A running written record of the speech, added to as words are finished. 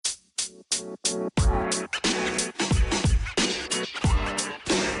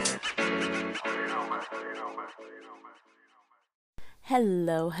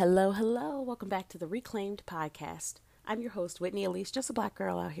Hello, hello, hello. Welcome back to the Reclaimed Podcast. I'm your host, Whitney Elise, just a black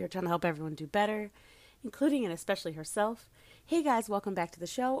girl out here trying to help everyone do better, including and especially herself. Hey guys, welcome back to the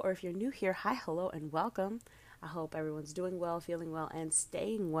show, or if you're new here, hi, hello, and welcome. I hope everyone's doing well, feeling well, and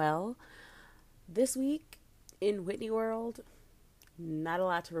staying well. This week in Whitney World, not a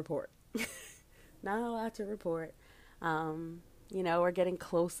lot to report. Not a lot to report. We're getting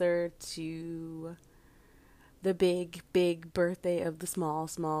closer to the big birthday of the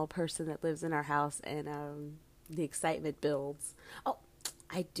small person that lives in our house, and the excitement builds. Oh,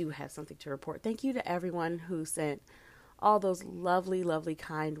 I do have something to report. Thank you to everyone who sent all those lovely,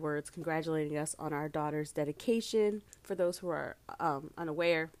 kind words congratulating us on our daughter's dedication. For those who are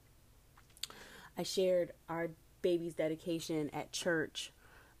unaware, I shared our baby's dedication at church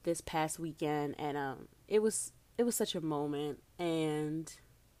this past weekend, and it was such a moment. And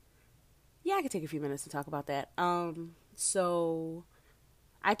yeah, I could take a few minutes to talk about that. So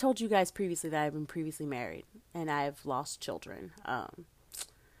I told you guys previously that I've been previously married and I've lost children.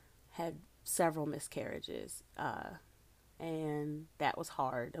 Had several miscarriages. And that was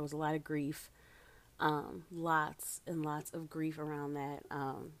hard. There was a lot of grief. Lots and lots of grief around that.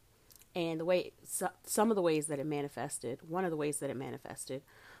 And some of the ways that it manifested, one of the ways that it manifested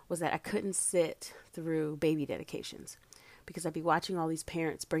was that I couldn't sit through baby dedications. Because I'd be watching all these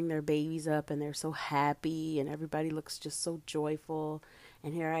parents bring their babies up and they're so happy and everybody looks just so joyful.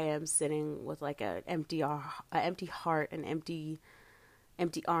 And here I am sitting with like an empty heart and empty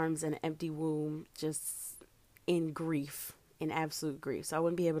arms and an empty womb, just in grief, in absolute grief. So I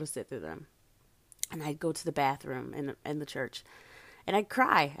wouldn't be able to sit through them. And I'd go to the bathroom in the church and I'd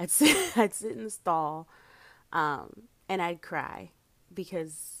cry. I'd sit in the stall and I'd cry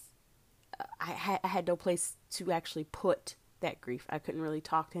because I had no place to actually put that grief. I couldn't really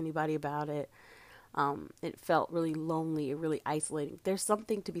talk to anybody about it. It felt really lonely, really isolating. There's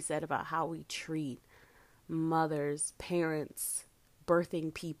something to be said about how we treat mothers, parents,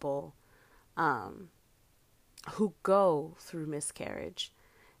 birthing people, who go through miscarriage.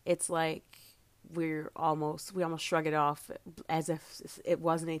 It's like we almost shrug it off as if it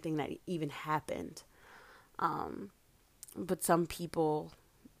wasn't anything that even happened. But some people,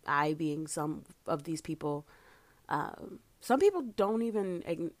 I being some of these people, some people don't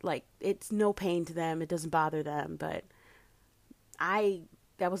even, it's no pain to them. It doesn't bother them, but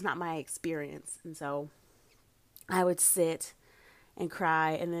that was not my experience. And so I would sit and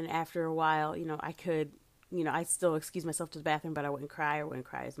cry. And then after a while, I'd still excuse myself to the bathroom, but I wouldn't cry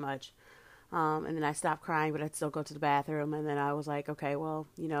as much. And then I stopped crying, but I'd still go to the bathroom. And then I was like, okay, well,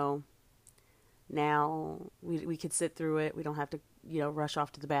 now we could sit through it. We don't have to, rush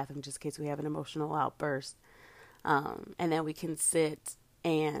off to the bathroom just in case we have an emotional outburst. And then we can sit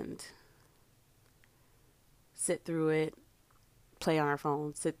through it, play on our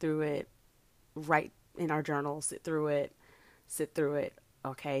phone, sit through it, write in our journal, sit through it.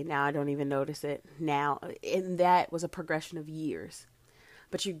 Okay, now I don't even notice it now. And that was a progression of years,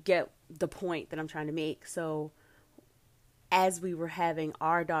 but you get the point that I'm trying to make. So as we were having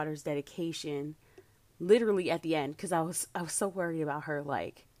our daughter's dedication, literally at the end, because I was so worried about her,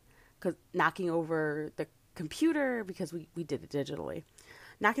 cause knocking over the computer, because we did it digitally,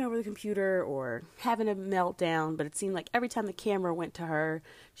 knocking over the computer or having a meltdown. But it seemed like every time the camera went to her,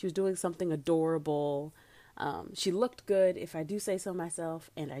 she was doing something adorable. She looked good, if I do say so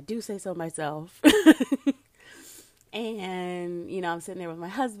myself, and I do say so myself. And, I'm sitting there with my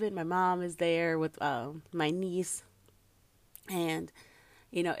husband, my mom is there with my niece, and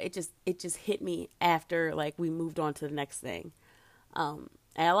it just hit me after we moved on to the next thing. And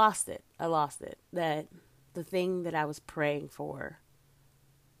I lost it. That the thing that I was praying for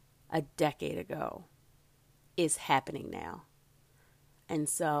a decade ago is happening now. And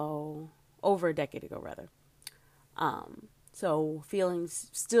so, over a decade ago, rather. So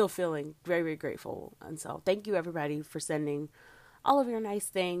still feeling very, very grateful. And so thank you everybody for sending all of your nice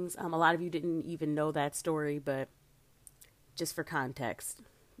things. A lot of you didn't even know that story, but just for context,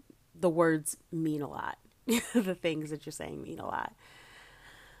 the words mean a lot. The things that you're saying mean a lot.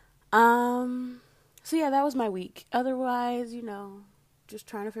 So yeah, that was my week. Otherwise, just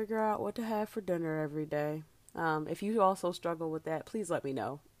trying to figure out what to have for dinner every day. If you also struggle with that, please let me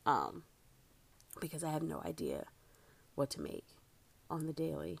know. Because I have no idea what to make on the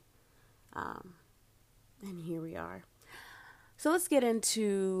daily. And here we are. So let's get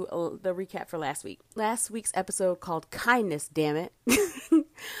into the recap for last week. Last week's episode called Kindness, Damn It.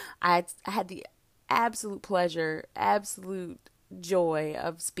 I had the absolute pleasure, absolute joy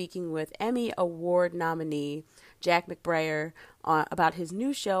of speaking with Emmy Award nominee Jack McBrayer about his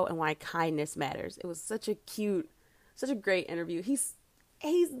new show and why kindness matters. It was such a great interview. He's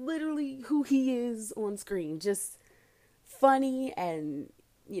literally who he is on screen, just funny and,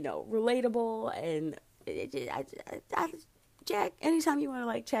 relatable. And Jack, anytime you want to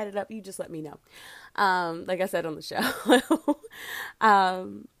like chat it up, you just let me know. Like I said on the show.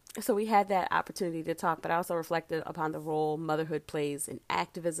 So we had that opportunity to talk, but I also reflected upon the role motherhood plays in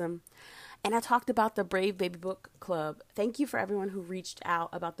activism. And I talked about the Brave Baby Book Club. Thank you for everyone who reached out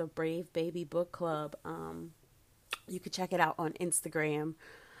about the Brave Baby Book Club. You could check it out on Instagram.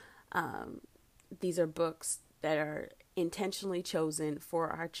 These are books that are intentionally chosen for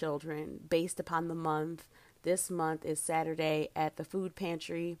our children based upon the month. This month is Saturday at the food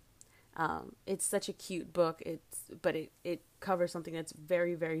pantry. It's such a cute book. But it covers something that's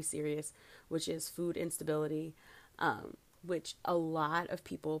very, very serious, which is food instability, which a lot of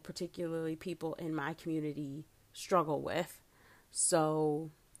people, particularly people in my community, struggle with.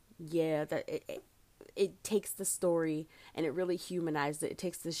 So, yeah, it takes the story and it really humanizes it. It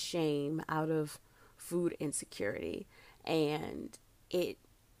takes the shame out of food insecurity, and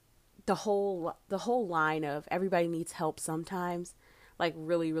the whole line of everybody needs help sometimes, like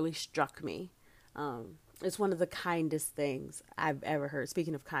really, really struck me. It's one of the kindest things I've ever heard.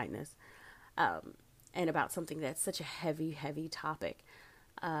 Speaking of kindness, and about something that's such a heavy, heavy topic.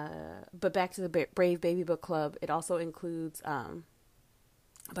 But back to the Brave Baby Book Club, it also includes a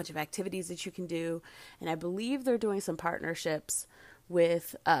bunch of activities that you can do. And I believe they're doing some partnerships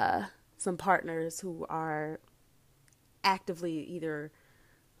with some partners who are actively either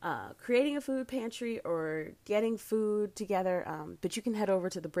creating a food pantry or getting food together. But you can head over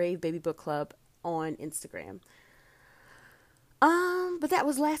to the Brave Baby Book Club on Instagram. But that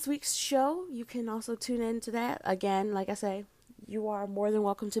was last week's show. You can also tune into that. Again, like I say, you are more than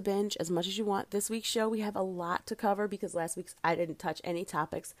welcome to binge as much as you want. This week's show, we have a lot to cover because last week's I didn't touch any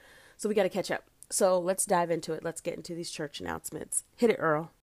topics. So we got to catch up. So let's dive into it. Let's get into these church announcements. Hit it,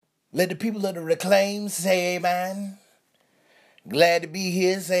 Earl. Let the people of the Reclaim say amen. Glad to be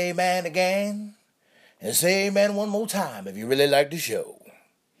here, say amen again. And say amen one more time if you really like the show.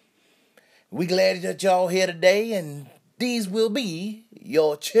 We glad that y'all here today, and these will be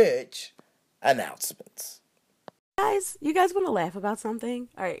your church announcements. You guys want to laugh about something?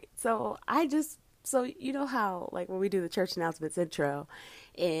 All right, so you know how, like, when we do the church announcements intro,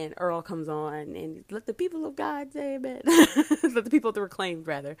 and Earl comes on, and let the people of God say amen. Let the people of the Reclaimed,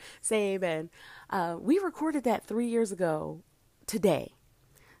 rather, say amen. We recorded that 3 years ago today.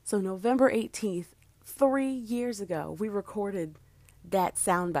 So November 18th, 3 years ago, we recorded that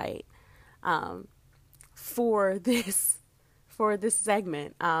soundbite for this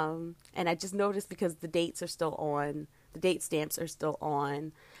segment. And I just noticed because the date stamps are still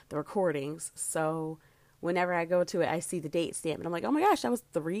on the recordings. So whenever I go to it, I see the date stamp and I'm like, oh my gosh, that was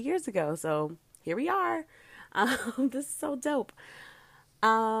 3 years ago. So here we are. This is so dope.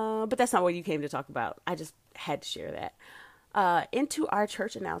 But that's not what you came to talk about. I just had to share that. Into our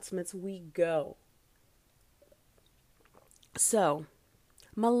church announcements we go. So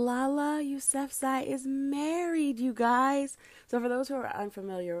Malala Yousafzai is married, you guys. So for those who are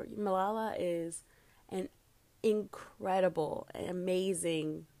unfamiliar, Malala is an incredible,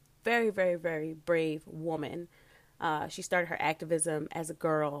 amazing, very, very, very brave woman. She started her activism as a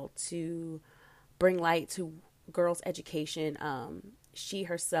girl to bring light to girls' education. She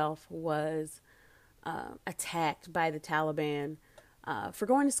herself was attacked by the Taliban for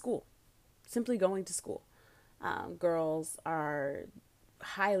going to school, simply going to school. Girls are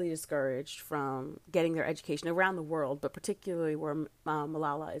highly discouraged from getting their education around the world, but particularly where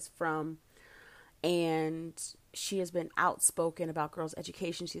Malala is from. And she has been outspoken about girls'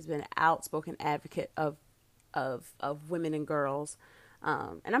 education. She's been an outspoken advocate of women and girls.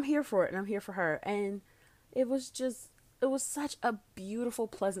 And I'm here for it, and I'm here for her. And it was such a beautiful,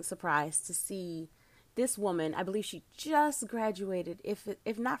 pleasant surprise to see this woman. I believe she just graduated,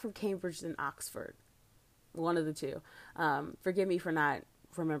 if not from Cambridge, then Oxford. One of the two. Forgive me for not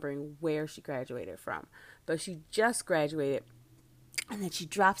remembering where she graduated from, but she just graduated, and then she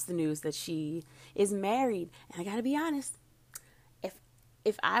drops the news that she is married. And I gotta be honest,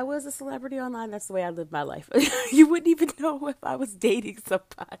 if I was a celebrity online, that's the way I lived my life. You wouldn't even know if I was dating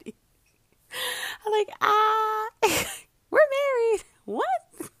somebody. I'm like, we're married.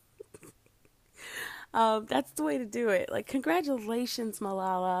 What? That's the way to do it. Like, congratulations,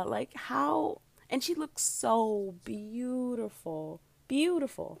 Malala. Like, how... And she looks so beautiful.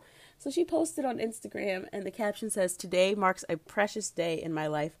 Beautiful. So she posted on Instagram, and the caption says, "Today marks a precious day in my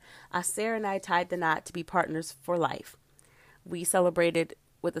life. Sarah and I tied the knot to be partners for life. We celebrated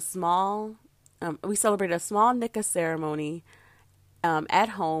with a small, we celebrated a small Nika ceremony at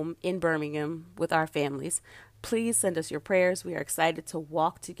home in Birmingham with our families. Please send us your prayers. We are excited to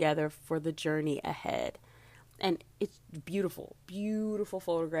walk together for the journey ahead. And it's beautiful, beautiful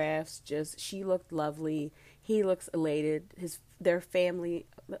photographs. Just, she looked lovely. He looks elated. Her family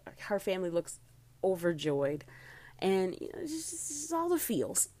looks overjoyed. And just all the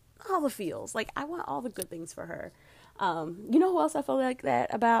feels. All the feels. Like, I want all the good things for her. You know who else I feel like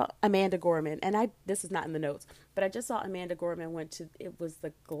that about? Amanda Gorman. And this is not in the notes, but I just saw Amanda Gorman it was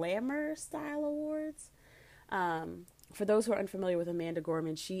the Glamour Style Awards. For those who are unfamiliar with Amanda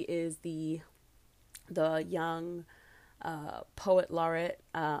Gorman, she is the young poet laureate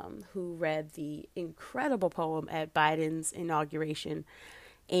who read the incredible poem at Biden's inauguration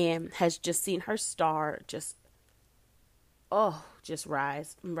and has just seen her star just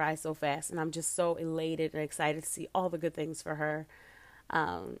rise so fast. And I'm just so elated and excited to see all the good things for her.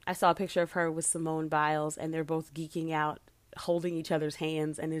 I saw a picture of her with Simone Biles, and they're both geeking out, holding each other's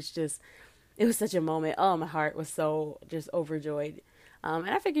hands. And it was such a moment. Oh, my heart was so just overjoyed. And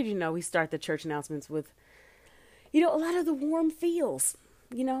I figured, we start the church announcements with, a lot of the warm feels,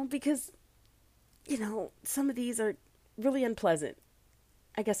 because, some of these are really unpleasant.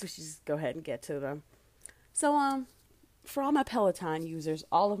 I guess we should just go ahead and get to them. So, for all my Peloton users,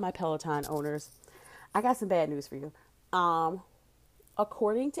 all of my Peloton owners, I got some bad news for you.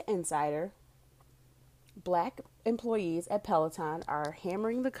 According to Insider, Black employees at Peloton are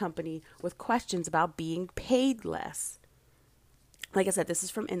hammering the company with questions about being paid less. Like I said, this is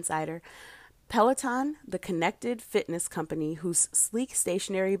from Insider. Peloton, the connected fitness company whose sleek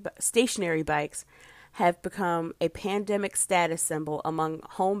stationary bikes have become a pandemic status symbol among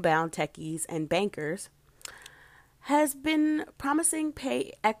homebound techies and bankers, has been promising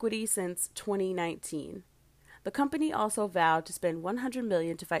pay equity since 2019. The company also vowed to spend $100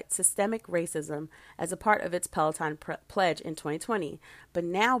 million to fight systemic racism as a part of its Peloton pledge in 2020. But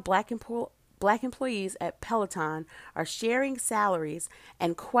now Black employees at Peloton are sharing salaries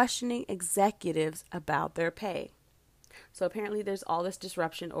and questioning executives about their pay. So apparently there's all this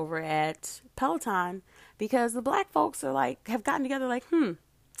disruption over at Peloton because the Black folks have gotten together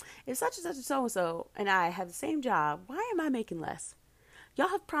if such and such and so-and-so and I have the same job, why am I making less? Y'all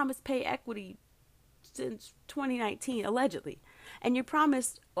have promised pay equity since 2019, allegedly. And you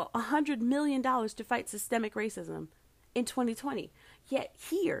promised $100 million to fight systemic racism in 2020. Yet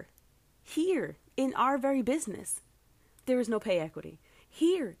here in our very business, there is no pay equity.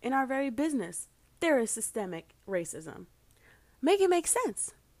 Here in our very business, there is systemic racism. Make it make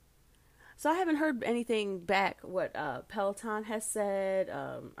sense. So I haven't heard anything back what Peloton has said.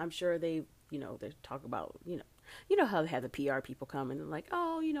 I'm sure they talk about, how they have the PR people come and like,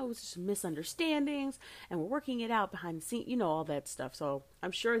 it's just misunderstandings and we're working it out behind the scenes, all that stuff. So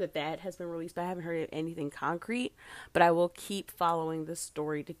I'm sure that has been released, but I haven't heard anything concrete. But I will keep following this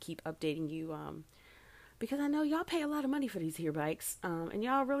story to keep updating you because I know y'all pay a lot of money for these here bikes and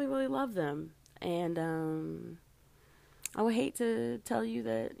y'all really, really love them. And I would hate to tell you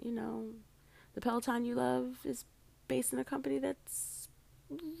that, the Peloton you love is based in a company that's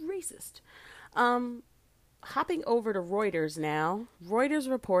racist. Hopping over to Reuters now. Reuters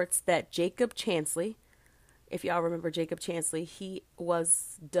reports that Jacob Chansley, if y'all remember Jacob Chansley, he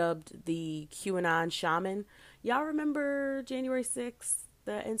was dubbed the QAnon shaman. Y'all remember January 6th,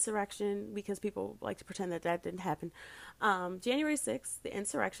 the insurrection, because people like to pretend that didn't happen. January 6th, the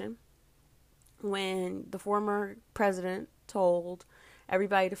insurrection, when the former president told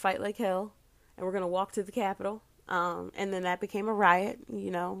everybody to fight like hell and we're going to walk to the Capitol. And then that became a riot,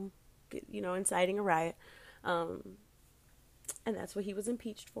 inciting a riot. And that's what he was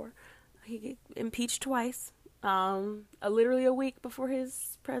impeached for. He got impeached twice, literally a week before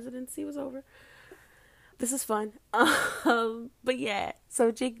his presidency was over. This is fun. But yeah,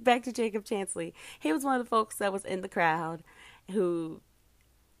 so back to Jacob Chansley. He was one of the folks that was in the crowd who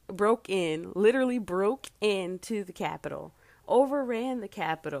literally broke into the Capitol, overran the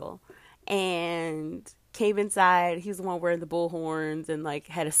Capitol, and came inside. He was the one wearing the bullhorns and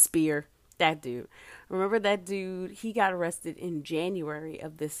had a spear. That dude. Remember that dude? He got arrested in January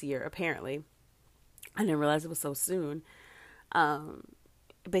of this year, apparently. I didn't realize it was so soon. But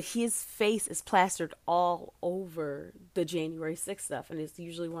his face is plastered all over the January 6th stuff, and it's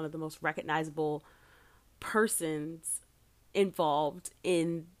usually one of the most recognizable persons involved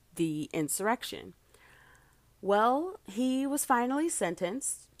in the insurrection. Well, he was finally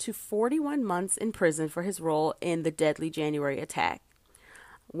sentenced to 41 months in prison for his role in the deadly January attack.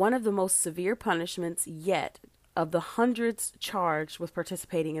 One of the most severe punishments yet of the hundreds charged with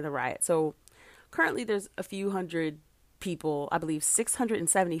participating in the riot. So currently there's a few hundred people. I believe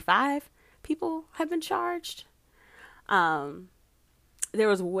 675 people have been charged. There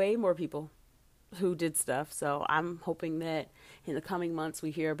was way more people who did stuff. So I'm hoping that in the coming months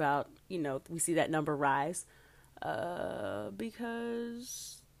we hear about, we see that number rise.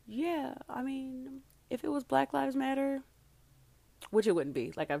 Because, yeah, I mean, if it was Black Lives Matter, which it wouldn't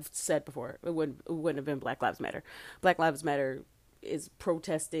be, like I've said before, it wouldn't have been Black Lives Matter. Black Lives Matter is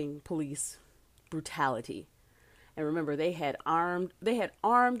protesting police brutality. And remember, they had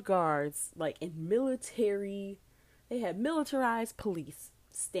armed guards, like in military. They had militarized police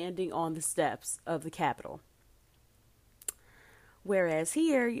standing on the steps of the Capitol. Whereas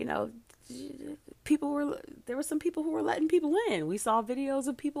here, there were some people who were letting people in. We saw videos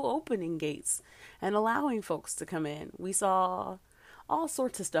of people opening gates and allowing folks to come in. We saw all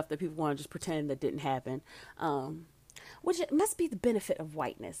sorts of stuff that people want to just pretend that didn't happen. Which it must be the benefit of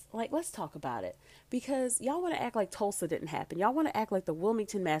whiteness. Like, let's talk about it. Because y'all want to act like Tulsa didn't happen. Y'all want to act like the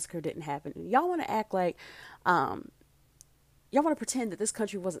Wilmington Massacre didn't happen. Y'all want to act like, y'all want to pretend that this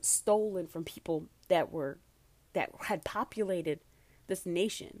country wasn't stolen from people that had populated this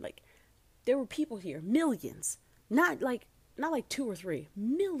nation. Like, there were people here, millions, not like 2 or 3,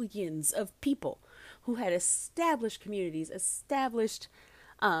 millions of people who had established communities, established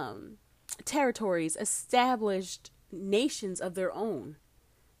territories, established nations of their own.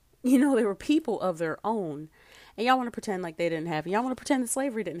 They were people of their own. And y'all want to pretend like they didn't happen. Y'all want to pretend that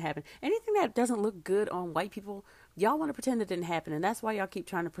slavery didn't happen. Anything that doesn't look good on white people, y'all want to pretend it didn't happen. And that's why y'all keep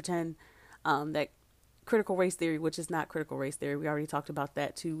trying to pretend that critical race theory, which is not critical race theory. We already talked about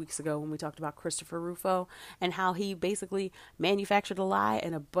that 2 weeks ago when we talked about Christopher Rufo and how he basically manufactured a lie,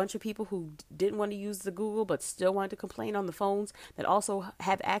 and a bunch of people who didn't want to use the Google but still wanted to complain on the phones that also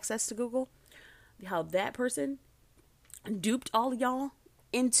have access to Google, how that person duped all of y'all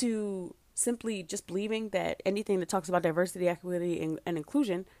into simply just believing that anything that talks about diversity, equity, and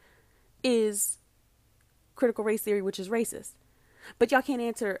inclusion is critical race theory, which is racist. But y'all can't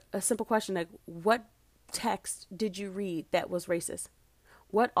answer a simple question like, what text did you read that was racist?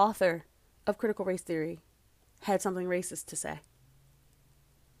 What author of critical race theory had something racist to say?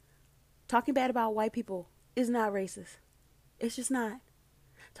 Talking bad about white people is not racist. It's just not.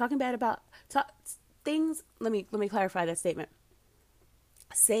 Talking bad about things, let me clarify that statement.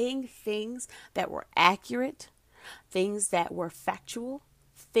 Saying things that were accurate, things that were factual,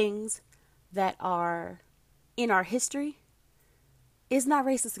 things that are in our history is not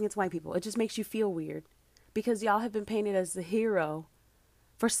racist against white people. It just makes you feel weird because y'all have been painted as the hero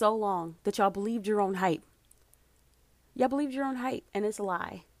for so long that y'all believed your own hype. Y'all believed your own hype, and it's a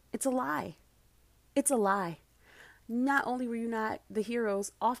lie. It's a lie. It's a lie. Not only were you not the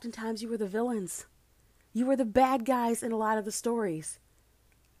heroes, oftentimes you were the villains. You were the bad guys in a lot of the stories.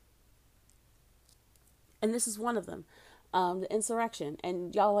 And this is one of them, the insurrection.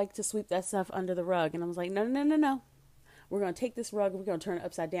 And y'all like to sweep that stuff under the rug. And I was like, no. We're going to take this rug and we're going to turn it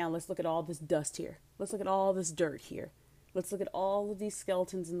upside down. Let's look at all this dust here. Let's look at all this dirt here. Let's look at all of these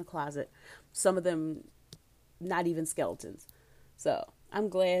skeletons in the closet. Some of them not even skeletons. So I'm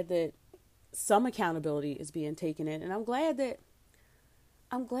glad that some accountability is being taken in. And I'm glad that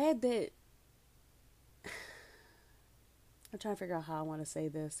I'm trying to figure out how I want to say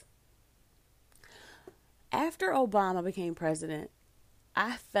this. After Obama became president,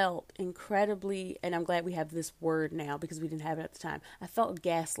 I felt incredibly, and I'm glad we have this word now because we didn't have it at the time. I felt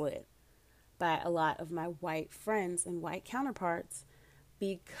gaslit by a lot of my white friends and white counterparts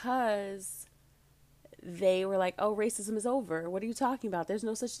because they were like, oh, racism is over. What are you talking about? There's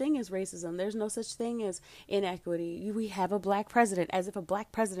no such thing as racism. There's no such thing as inequity. We have a black president, as if a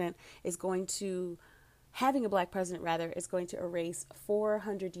black president is going to, having a black president rather, is going to erase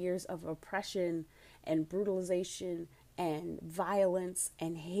 400 years of oppression and brutalization and violence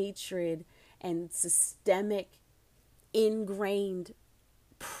and hatred and systemic ingrained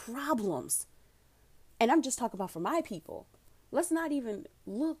problems. And I'm just talking about for my people. Let's not even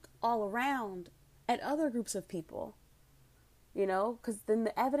look all around at other groups of people, because then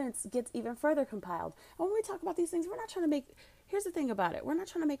the evidence gets even further compiled. And when we talk about these things, we're not trying to make, here's the thing about it. We're not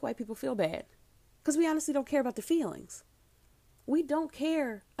trying to make white people feel bad because we honestly don't care about their feelings. We don't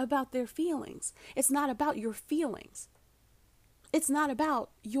care about their feelings. It's not about your feelings. It's not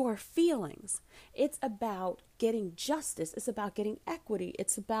about your feelings. It's about getting justice. It's about getting equity.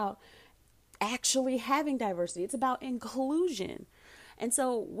 It's about actually having diversity. It's about inclusion. And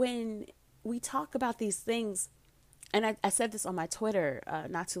so when we talk about these things, and I said this on my Twitter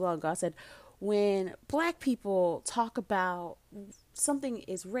not too long ago, I said, when black people talk about something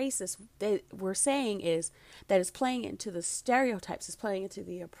is racist, that we're saying is that it's playing into the stereotypes, it's playing into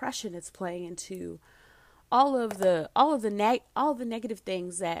the oppression, it's playing into all the negative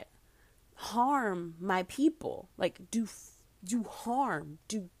things that harm my people, like do harm,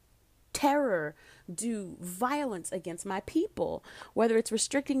 do terror, do violence against my people, whether it's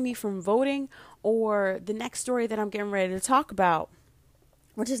restricting me from voting or the next story that I'm getting ready to talk about,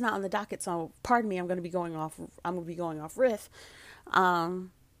 which is not on the docket. So pardon me, I'm going to be going off riff.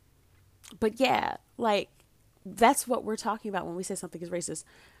 But yeah, like that's what we're talking about when we say something is racist.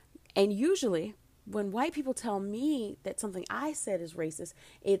 And usually when white people tell me that something I said is racist,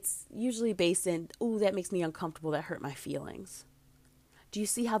 it's usually based in, ooh, that makes me uncomfortable, that hurt my feelings. Do you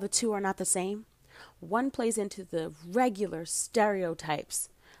see how the two are not the same? One plays into the regular stereotypes,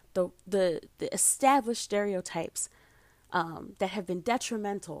 the established stereotypes that have been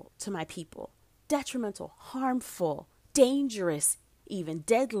detrimental to my people, detrimental, harmful, dangerous, even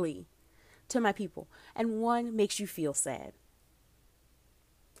deadly to my people. And one makes you feel sad.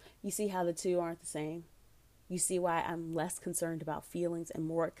 You see how the two aren't the same? You see why I'm less concerned about feelings and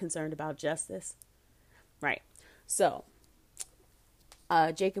more concerned about justice? Right. So,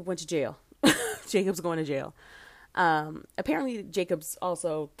 Jacob went to jail. Jacob's going to jail. Apparently, Jacob's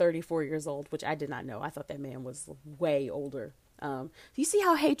also 34 years old, which I did not know. I thought that man was way older. Do you see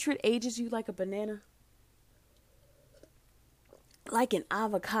how hatred ages you like a banana? Like an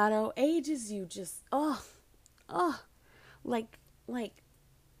avocado ages you just, like,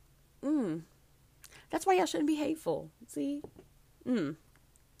 That's why y'all shouldn't be hateful. See?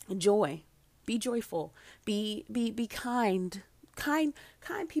 Joy. Be joyful. Be kind. Kind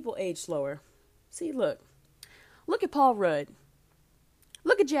people age slower. See, look at Paul Rudd.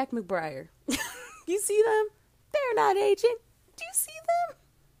 Look at Jack McBrayer. You see them? They're not aging. Do you see them?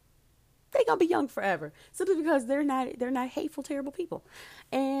 They're gonna be young forever. Simply because they're not hateful, terrible people.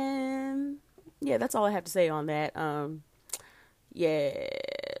 And yeah, that's all I have to say on that.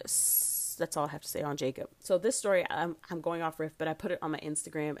 Yes, that's all I have to say on Jacob. So this story, I'm going off riff, but I put it on my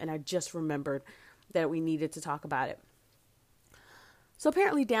Instagram and I just remembered that we needed to talk about it. So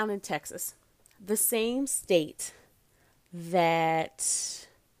apparently down in Texas, the same state that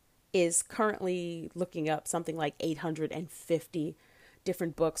is currently looking up something like 850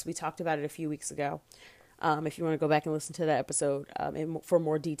 different books. We talked about it a few weeks ago. If you want to go back and listen to that episode for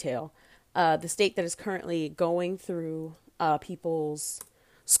more detail. The state that is currently going through people's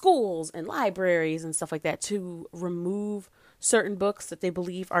schools and libraries and stuff like that to remove certain books that they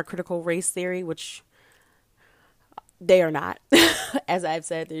believe are critical race theory, which they are not. As I've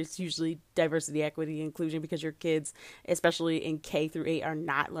said, there's usually diversity, equity, inclusion because your kids, especially in K through 8, are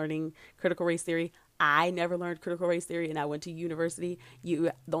not learning critical race theory. I never learned critical race theory and I went to university.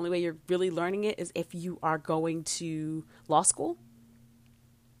 The only way you're really learning it is if you are going to law school.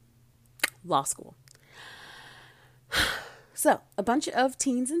 So, a bunch of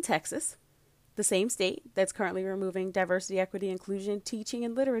teens in Texas, the same state that's currently removing diversity, equity, inclusion, teaching,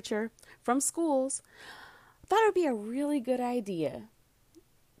 and literature from schools, thought it would be a really good idea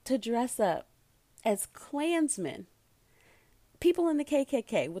to dress up as Klansmen, people in the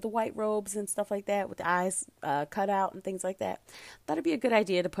KKK with the white robes and stuff like that, with the eyes cut out and things like that. Thought it'd be a good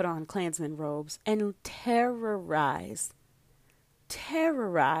idea to put on Klansmen robes and terrorize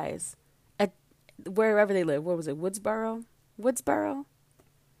wherever they live. What was it? Woodsboro?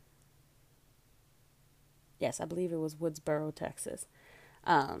 Yes, I believe it was Woodsboro, Texas.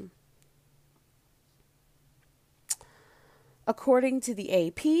 According to the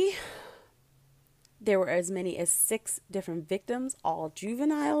AP, there were as many as 6 different victims, all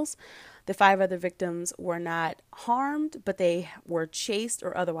juveniles. The 5 other victims were not harmed, but they were chased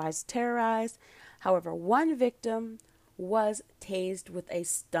or otherwise terrorized. However, one victim was tased with a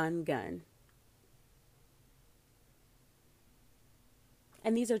stun gun.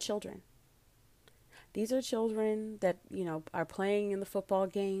 And these are children. These are children that, are playing in the football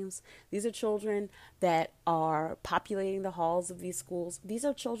games. These are children that are populating the halls of these schools. These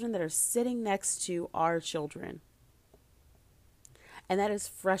are children that are sitting next to our children. And that is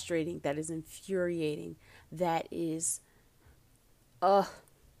frustrating. That is infuriating. That is, it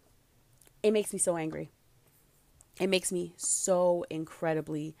makes me so angry. It makes me so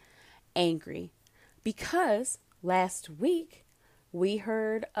incredibly angry. Because last week, we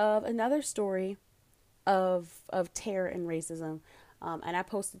heard of another story of terror and racism. And I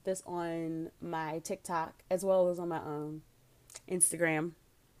posted this on my TikTok as well as on my Instagram,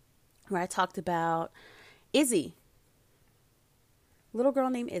 where I talked about Izzy. Little girl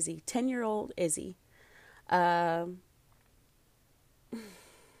named Izzy, 10-year-old Izzy. Yeah,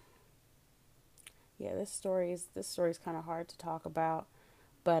 this story is kind of hard to talk about,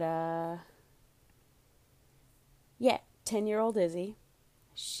 but yeah, 10-year-old Izzy.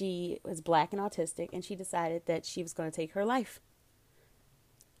 She was black and autistic, and she decided that she was going to take her life.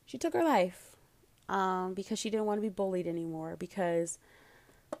 She took her life because she didn't want to be bullied anymore, because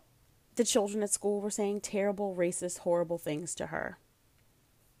the children at school were saying terrible, racist, horrible things to her.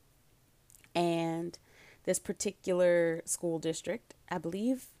 And this particular school district, I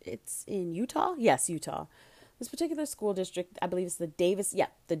believe it's in Utah. Yes, Utah. This particular school district, I believe it's the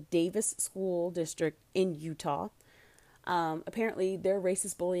Davis School District in Utah. Apparently, their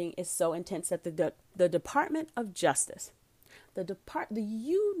racist bullying is so intense that the Department of Justice, the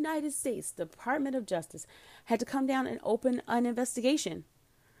United States Department of Justice, had to come down and open an investigation.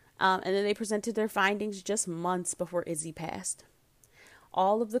 And then they presented their findings just months before Izzy passed.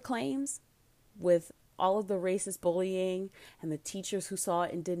 All of the claims with all of the racist bullying and the teachers who saw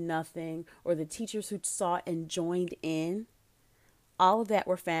it and did nothing, or the teachers who saw it and joined in, all of that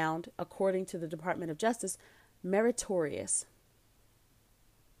were found, according to the Department of Justice, meritorious.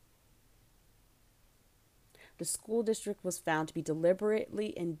 The school district was found to be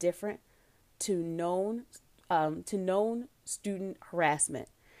deliberately indifferent to known student harassment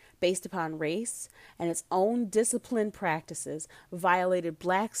based upon race, and its own discipline practices violated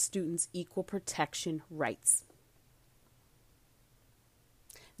black students' equal protection rights.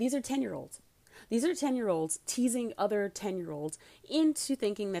 These are 10-year-olds. These are 10-year-olds teasing other 10-year-olds into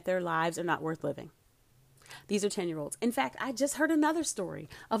thinking that their lives are not worth living. These are 10-year-olds. In fact, I just heard another story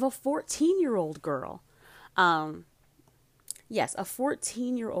of a 14-year-old girl. Yes, a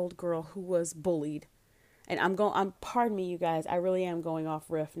 14-year-old girl who was bullied. And pardon me, you guys, I really am going off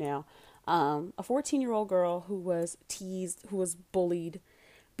riff now. A 14-year-old girl who was teased, who was bullied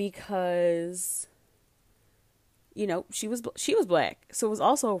because, she was black. So it was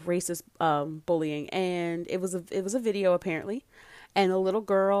also racist, bullying. And it was a video apparently. And the little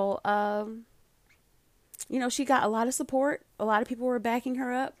girl, she got a lot of support. A lot of people were backing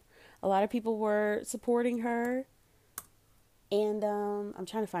her up. A lot of people were supporting her. And I'm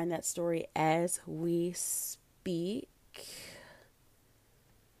trying to find that story as we speak.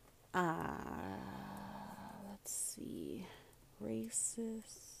 Let's see.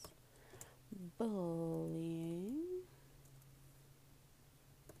 Racist bullying.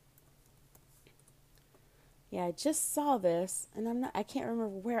 Yeah, I just saw this, and I can't remember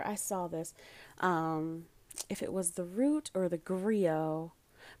where I saw this. If it was the Root or the Grio.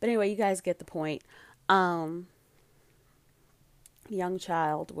 But anyway, you guys get the point. Young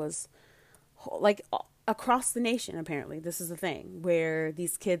child was across the nation. Apparently this is a thing where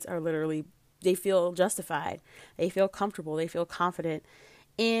these kids are literally, they feel justified, they feel comfortable, they feel confident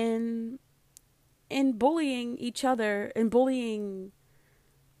in bullying each other, and bullying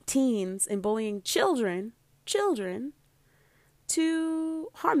teens, and bullying children to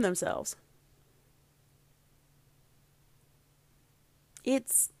harm themselves.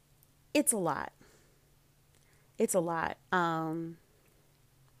 It's a lot. It's a lot.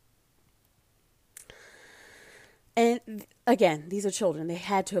 And again, these are children. They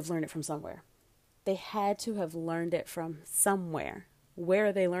had to have learned it from somewhere. They had to have learned it from somewhere. Where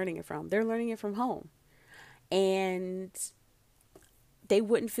are they learning it from? They're learning it from home. And they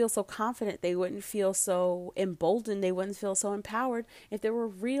wouldn't feel so confident. They wouldn't feel so emboldened. They wouldn't feel so empowered if there were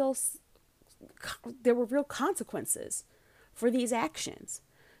real consequences for these actions.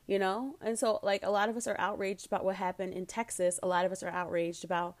 And so a lot of us are outraged about what happened in Texas. A lot of us are outraged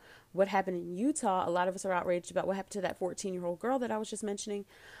about what happened in Utah. A lot of us are outraged about what happened to that 14-year-old girl that I was just mentioning.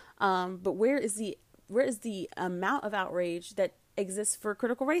 But where is the amount of outrage that exists for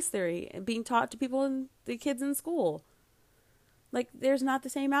critical race theory and being taught to people and the kids in school? There's not the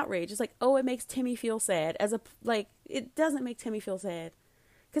same outrage. It's it makes Timmy feel sad. It doesn't make Timmy feel sad,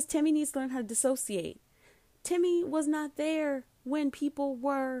 because Timmy needs to learn how to dissociate. Timmy was not there when people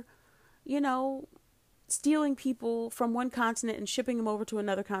were, stealing people from one continent and shipping them over to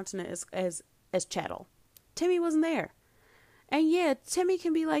another continent as chattel. Timmy wasn't there. And yeah, Timmy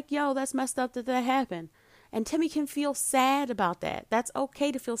can be like, yo, that's messed up that happened. And Timmy can feel sad about that. That's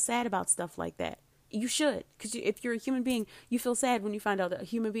okay to feel sad about stuff like that. You should. Because if you're a human being, you feel sad when you find out that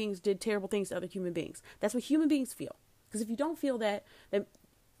human beings did terrible things to other human beings. That's what human beings feel. Because if you don't feel that, then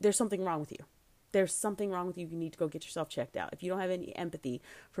there's something wrong with you. There's something wrong with you. You need to go get yourself checked out. If you don't have any empathy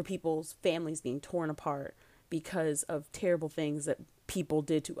for people's families being torn apart because of terrible things that people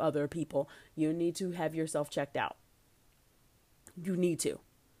did to other people, you need to have yourself checked out. You need to.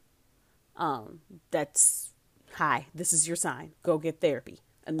 This is your sign. Go get therapy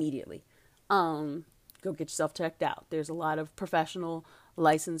immediately. Go get yourself checked out. There's a lot of professional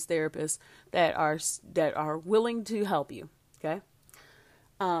licensed therapists that are willing to help you. Okay.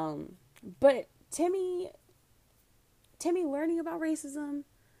 But Timmy learning about racism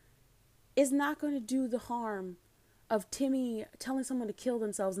is not going to do the harm of Timmy telling someone to kill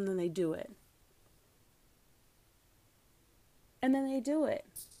themselves and then they do it. And then they do it.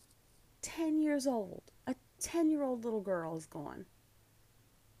 10 years old. A 10-year-old little girl is gone.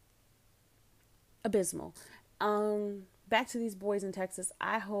 Abysmal. Back to these boys in Texas.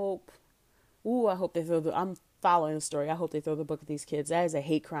 I hope they throw I'm following the story. I hope they throw the book at these kids. That is a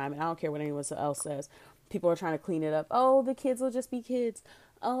hate crime, and I don't care what anyone else says. People are trying to clean it up. Oh, the kids will just be kids.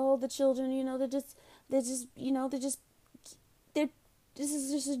 Oh, the children, this is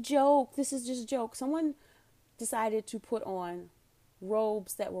just a joke. This is just a joke. Someone decided to put on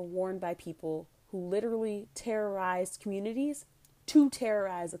robes that were worn by people who literally terrorized communities to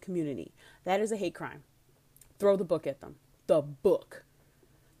terrorize a community. That is a hate crime. Throw the book at them. The book.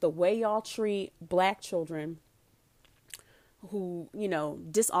 The way y'all treat black children who,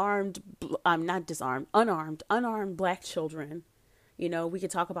 unarmed black children. We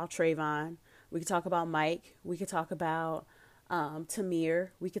could talk about Trayvon. We could talk about Mike. We could talk about Tamir.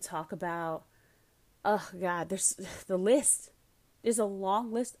 We could talk about, oh God, there's the list. There's a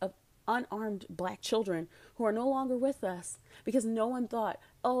long list of unarmed black children who are no longer with us because no one thought,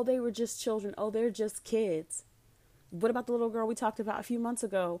 oh, they were just children. Oh, they're just kids. What about the little girl we talked about a few months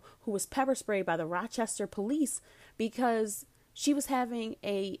ago who was pepper sprayed by the Rochester police because she was having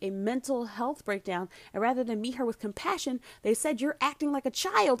a mental health breakdown, and rather than meet her with compassion, they said, you're acting like a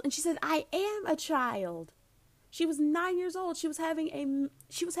child. And she said, I am a child. She was 9 years old. She was having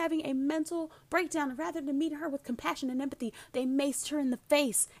a mental breakdown, and rather than meet her with compassion and empathy, they maced her in the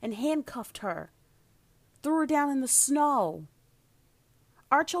face and handcuffed her, threw her down in the snow.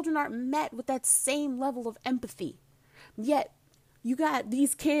 Our children aren't met with that same level of empathy. Yet, you got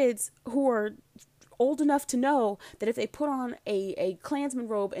these kids who are old enough to know that if they put on a Klansman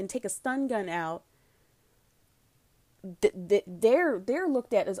robe and take a stun gun out, they're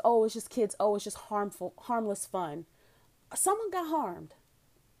looked at as, oh, it's just kids, oh, it's just harmless fun. Someone got harmed.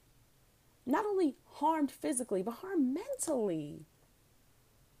 Not only harmed physically, but harmed mentally.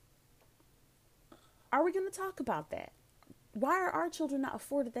 Are we going to talk about that? Why are our children not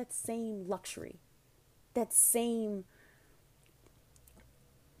afforded that same luxury? That same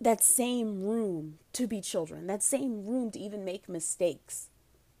room to be children, that same room to even make mistakes.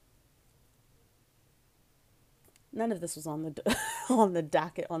 None of this was on the on the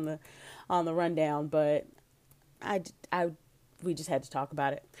docket on the rundown, but we just had to talk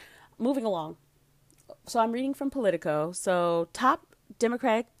about it. Moving along. So I'm reading from Politico. So top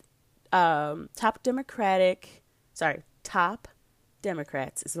Democrats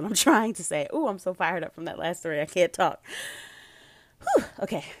is what I'm trying to say. Oh, I'm so fired up from that last story. I can't talk. Whew,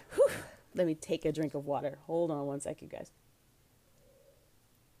 okay. Whew. Let me take a drink of water. Hold on one second, guys.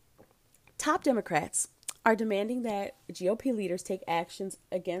 Top Democrats are demanding that GOP leaders take actions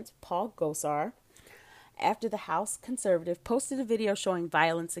against Paul Gosar after the House conservative posted a video showing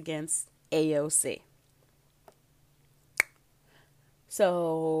violence against AOC.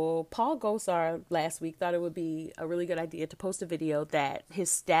 So Paul Gosar last week thought it would be a really good idea to post a video that his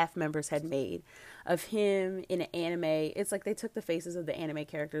staff members had made of him in an anime. It's like they took the faces of the anime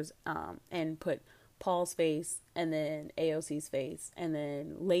characters and put Paul's face and then AOC's face and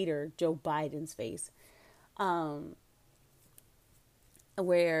then later Joe Biden's face,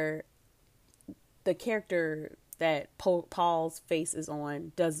 where the character that Paul's face is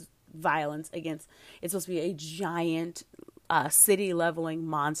on does violence against, it's supposed to be a giant city leveling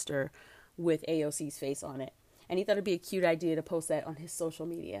monster with AOC's face on it. And he thought it'd be a cute idea to post that on his social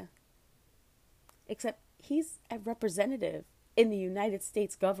media. Except he's a representative in the United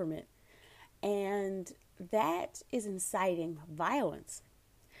States government. And that is inciting violence.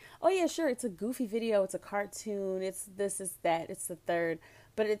 Oh yeah, sure, it's a goofy video, it's a cartoon, it's this, it's that, it's the third.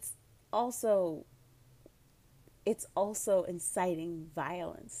 But it's also inciting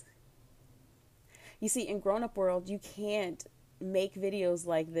violence. You see, in grown-up world, you can't make videos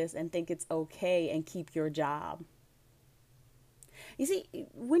like this and think it's okay and keep your job. You see,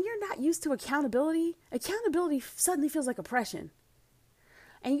 when you're not used to accountability suddenly feels like oppression.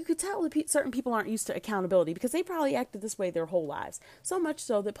 And you could tell that certain people aren't used to accountability because they probably acted this way their whole lives. So much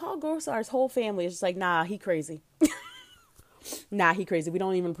so that Paul Gosar's whole family is just like, nah, he crazy. Nah, he crazy. We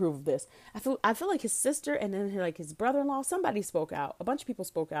don't even approve of this. I feel like his sister and then like his brother-in-law, somebody spoke out. A bunch of people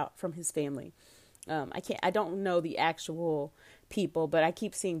spoke out from his family. I don't know the actual people, but I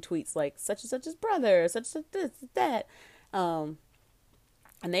keep seeing tweets like such and such's brother, such and this, that. And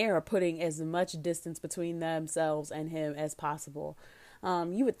they are putting as much distance between themselves and him as possible.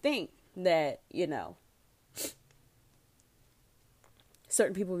 You would think that,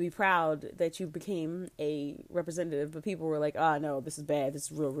 certain people would be proud that you became a representative, but people were like, oh, no, this is bad.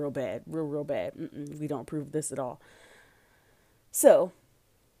 This is real, real bad. Real, real bad. We don't approve of this at all. So,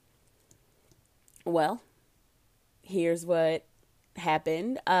 well, here's what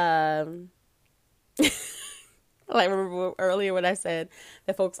happened. Like, remember earlier when I said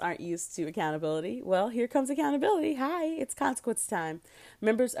that folks aren't used to accountability? Well, here comes accountability. Hi, it's consequence time.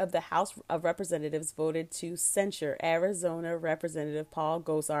 Members of the House of Representatives voted to censure Arizona Representative Paul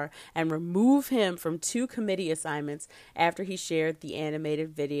Gosar and remove him from 2 committee assignments after he shared the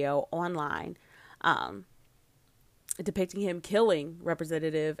animated video online, depicting him killing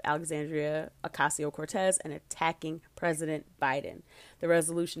Representative Alexandria Ocasio-Cortez and attacking President Biden. The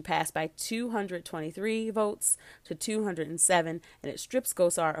resolution passed by 223 votes to 207, and it strips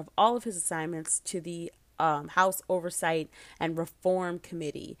Gosar of all of his assignments to the House Oversight and Reform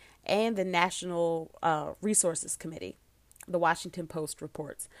Committee and the National Resources Committee, the Washington Post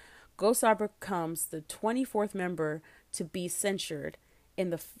reports. Gosar becomes the 24th member to be censured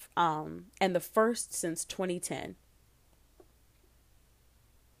and the first since 2010.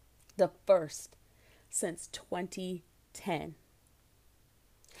 The first since 2010.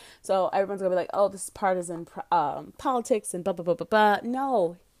 So everyone's gonna be like, "Oh, this is partisan politics and blah blah blah blah blah."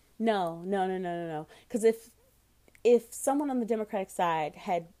 No. Because if someone on the Democratic side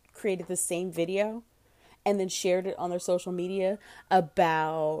had created the same video and then shared it on their social media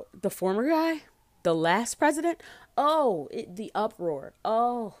about the former guy, the last president, the uproar.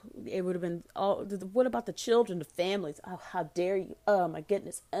 Oh, it would have been, what about the children, the families? Oh, how dare you? Oh, my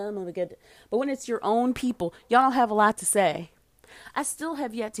goodness. Oh, my goodness. But when it's your own people, y'all don't have a lot to say. I still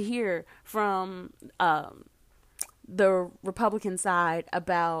have yet to hear from the Republican side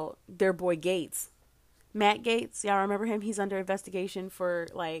about their boy Gates. Matt Gaetz, y'all remember him? He's under investigation for,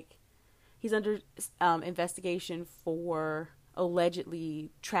 investigation for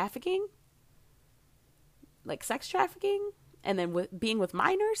allegedly trafficking. Like sex trafficking, and then being with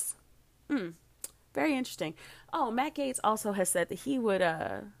minors. Very interesting. Oh, Matt Gaetz also has said that he would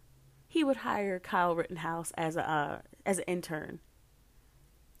hire Kyle Rittenhouse as an intern,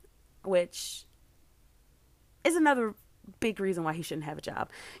 which is another big reason why he shouldn't have a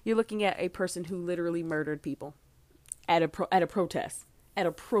job. You're looking at a person who literally murdered people at a protest.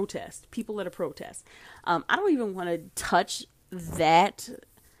 People at a protest. I don't even want to touch that.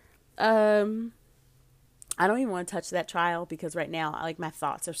 I don't even want to touch that trial because right now, my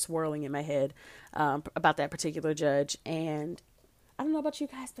thoughts are swirling in my head about that particular judge, and I don't know about you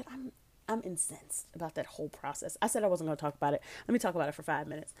guys, but I'm incensed about that whole process. I said I wasn't going to talk about it. Let me talk about it for 5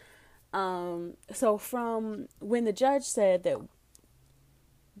 minutes. So from when the judge said that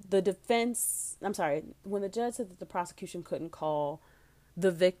when the judge said that the prosecution couldn't call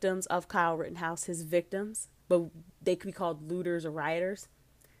the victims of Kyle Rittenhouse his victims, but they could be called looters or rioters,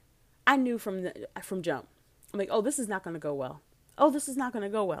 I knew from jump. I'm like, oh, this is not going to go well. This is not going to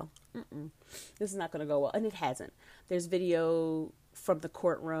go well. This is not going to go well. And it hasn't. There's video from the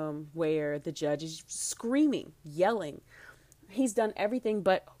courtroom where the judge is screaming, yelling. He's done everything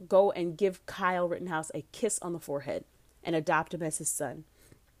but go and give Kyle Rittenhouse a kiss on the forehead and adopt him as his son.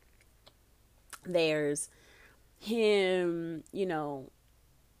 There's him,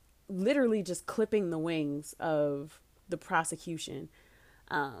 literally just clipping the wings of the prosecution.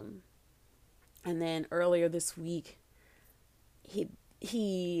 And then earlier this week,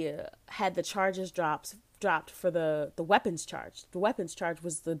 he had the charges dropped for the weapons charge. The weapons charge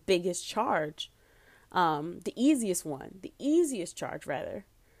was the biggest charge, the easiest charge rather.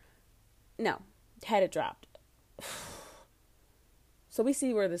 No, had it dropped. So we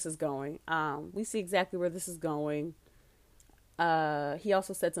see where this is going. We see exactly where this is going. He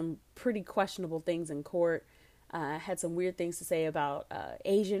also said some pretty questionable things in court. Had some weird things to say about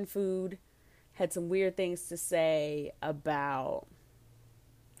Asian food. Had some weird things to say about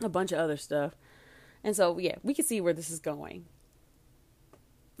a bunch of other stuff. And so, yeah, we can see where this is going.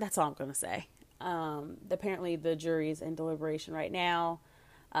 That's all I'm going to say. Apparently, the jury is in deliberation right now,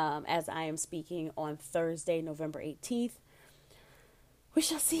 as I am speaking on Thursday, November 18th. We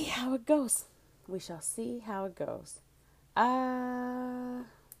shall see how it goes. Rest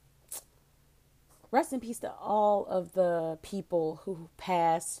in peace to all of the people who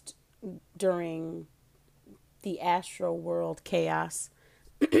passed during the Astro World chaos.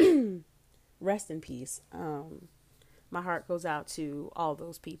 Rest in peace. My heart goes out to all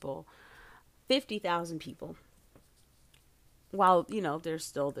those people. 50,000 people. While, there's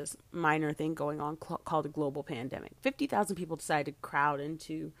still this minor thing going on called a global pandemic. 50,000 people decided to crowd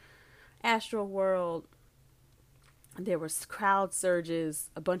into Astro World. There was crowd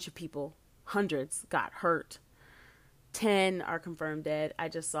surges. A bunch of people, hundreds, got hurt. 10 are confirmed dead. I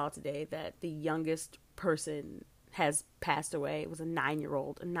just saw today that the youngest person has passed away. It was a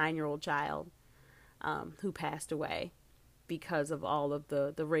 9-year-old child who passed away because of all of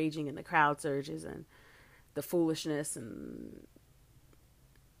the raging and the crowd surges and the foolishness and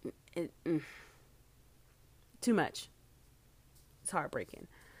too much. It's heartbreaking.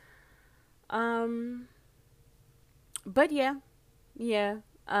 But yeah.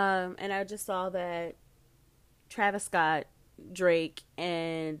 And I just saw that Travis Scott, Drake,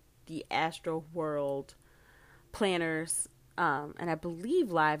 and the Astro World planners, and I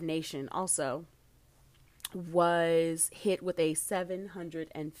believe Live Nation also, was hit with a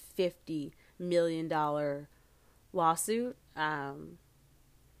 $750 million lawsuit.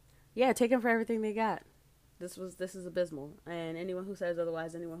 Take them for everything they got. This is abysmal. And anyone who says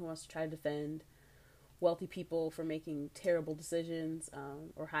otherwise, anyone who wants to try to defend wealthy people for making terrible decisions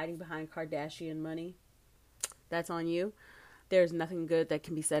or hiding behind Kardashian money, that's on you. There's nothing good that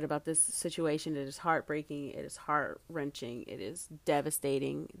can be said about this situation. It is heartbreaking. It is heart-wrenching. It is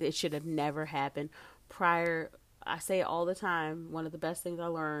devastating. It should have never happened. I say it all the time, one of the best things I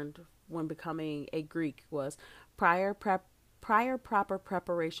learned when becoming a Greek was prior proper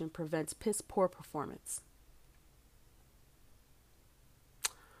preparation prevents piss-poor performance.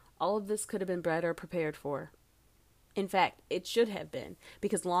 All of this could have been better prepared for. In fact, it should have been,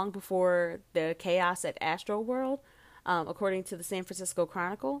 because long before the chaos at Astro World, according to the San Francisco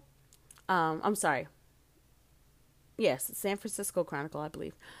Chronicle, San Francisco Chronicle, I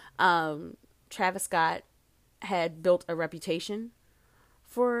believe, Travis Scott had built a reputation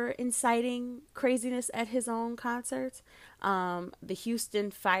for inciting craziness at his own concerts. The Houston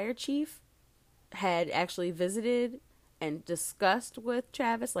fire chief had actually visited and discussed with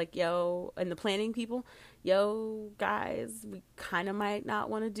Travis, like, and the planning people, guys, we kind of might not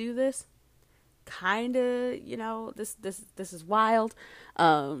want to do this. Kind of, this is wild.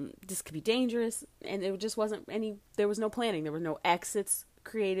 This could be dangerous. And it just wasn't there was no planning. There were no exits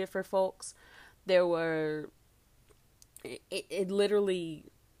created for folks. There were, it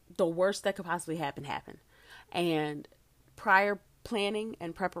literally, the worst that could possibly happen happened. And prior planning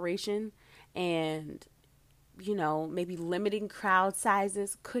and preparation and, maybe limiting crowd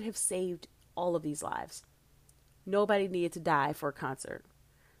sizes could have saved all of these lives. Nobody needed to die for a concert.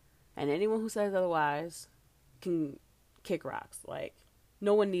 And anyone who says otherwise can kick rocks. Like,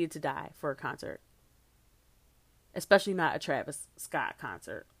 no one needed to die for a concert. Especially not a Travis Scott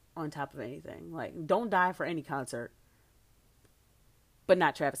concert on top of anything. Like, don't die for any concert. But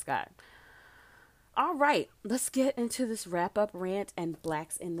not Travis Scott. All right, let's get into this wrap-up rant and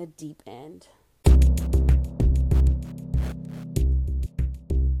Blacks in the Deep End.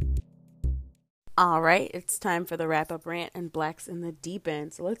 All right, it's time for the wrap-up rant and Blacks in the Deep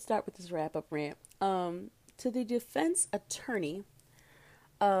End. So let's start with this wrap-up rant. To the defense attorney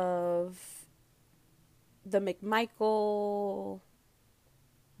of the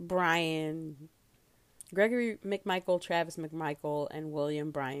Gregory McMichael, Travis McMichael, and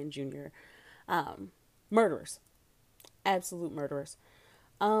William Bryan Jr. Murderers. Absolute murderers.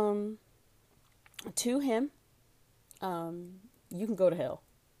 To him, you can go to hell.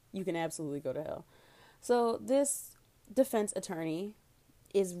 You can absolutely go to hell. So this defense attorney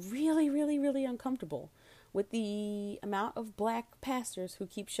is really, really, really uncomfortable with the amount of black pastors who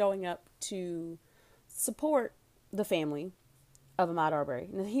keep showing up to support the family of Ahmaud Arbery.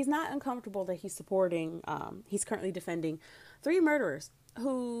 Now, he's not uncomfortable that he's currently defending 3 murderers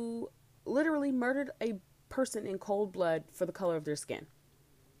who literally murdered a person in cold blood for the color of their skin.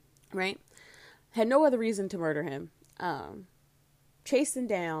 Right? Had no other reason to murder him. Chased him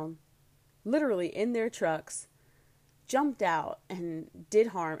down, literally in their trucks, jumped out and did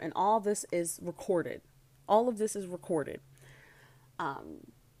harm, and all this is recorded. All of this is recorded. I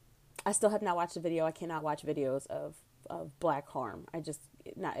still have not watched the video. I cannot watch videos of black harm. I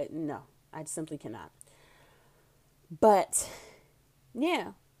simply cannot. But,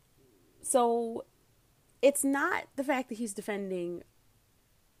 yeah. So, it's not the fact that he's defending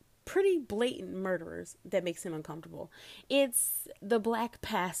pretty blatant murderers that makes him uncomfortable. It's the black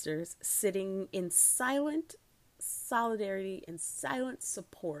pastors sitting in silent solidarity and silent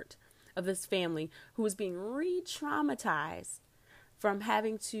support of this family who is being re-traumatized from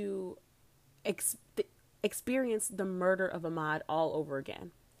having to experience the murder of Ahmaud all over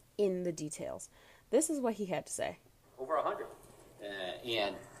again in the details. This is what he had to say. Over 100.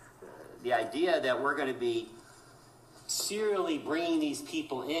 And the idea that we're going to be serially bringing these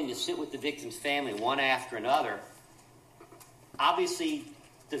people in to sit with the victim's family one after another, obviously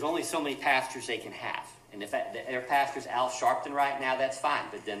there's only so many pastors they can have. And if their pastor's Al Sharpton right now, that's fine,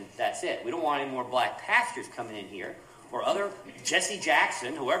 but then that's it. We don't want any more black pastors coming in here or other Jesse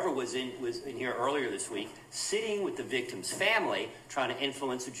Jackson, whoever was in here earlier this week, sitting with the victim's family, trying to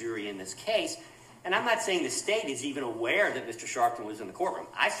influence a jury in this case. And I'm not saying the state is even aware that Mr. Sharpton was in the courtroom.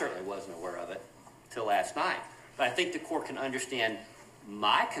 I certainly wasn't aware of it till last night. But I think the court can understand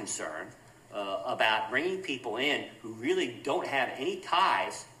my concern about bringing people in who really don't have any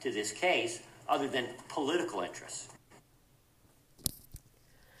ties to this case other than political interests.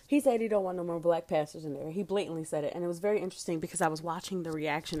 He said he don't want no more black pastors in there. He blatantly said it. And it was very interesting because I was watching the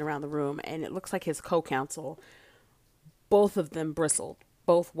reaction around the room, and it looks like his co-counsel, both of them bristled.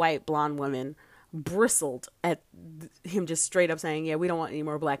 Both white, blonde women bristled at him just straight up saying, yeah, we don't want any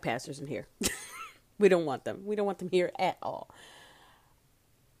more black pastors in here. We don't want them. We don't want them here at all.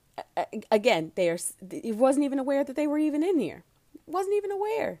 Again, he wasn't even aware that they were even in here. Wasn't even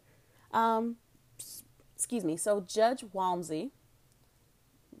aware. Excuse me. So Judge Walmsley,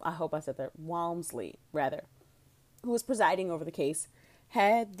 I hope I said that, Walmsley, rather, who was presiding over the case,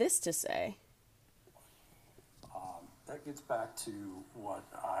 had this to say. That gets back to what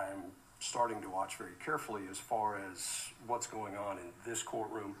I'm starting to watch very carefully as far as what's going on in this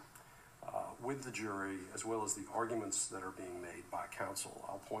courtroom with the jury, as well as the arguments that are being made by counsel.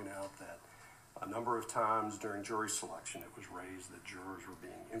 I'll point out that a number of times during jury selection, it was raised that jurors were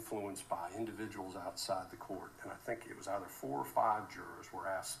being influenced by individuals outside the court. And I think it was either 4 or 5 jurors were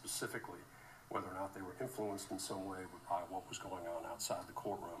asked specifically whether or not they were influenced in some way by what was going on outside the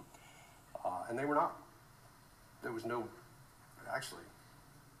courtroom. And they were not. There was no, actually,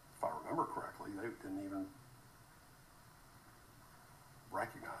 if I remember correctly, they didn't even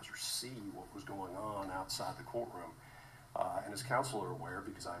recognize or see what was going on outside the courtroom. And as counsel are aware,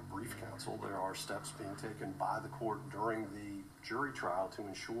 because I briefed counsel, there are steps being taken by the court during the jury trial to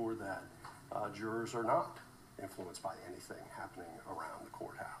ensure that jurors are not influenced by anything happening around the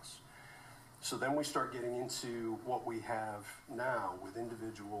courthouse. So then we start getting into what we have now with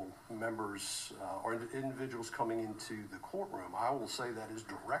individual members or individuals coming into the courtroom. I will say that is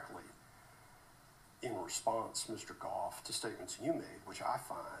directly in response, Mr. Goff, to statements you made, which I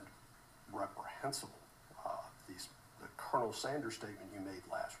find reprehensible. The Colonel Sanders statement you made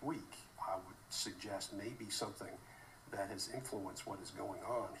last week, I would suggest may be something that has influenced what is going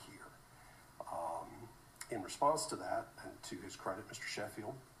on here. In response to that, and to his credit, Mr.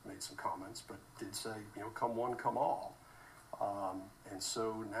 Sheffield made some comments, but did say, come one, come all. And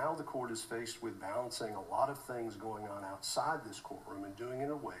so now the court is faced with balancing a lot of things going on outside this courtroom and doing it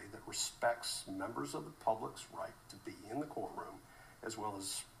in a way that respects members of the public's right to be in the courtroom, as well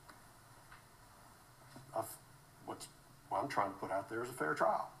as what I'm trying to put out there is a fair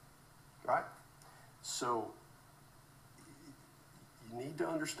trial, right? So you need to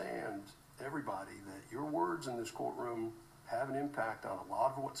understand, everybody, that your words in this courtroom have an impact on a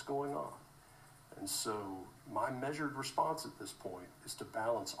lot of what's going on. And so my measured response at this point is to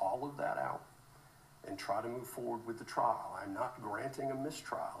balance all of that out and try to move forward with the trial. I'm not granting a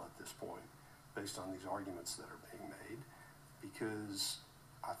mistrial at this point based on these arguments that are being made, because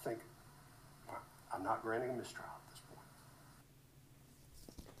I think I'm not granting a mistrial at this point.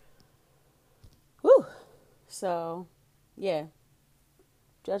 Whew. So, yeah.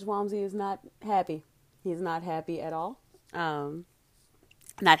 Judge Walmsley is not happy. He's not happy at all.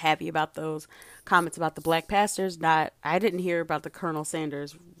 Not happy about those comments about the black pastors. I didn't hear about the Colonel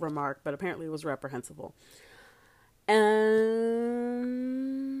Sanders remark, but apparently it was reprehensible.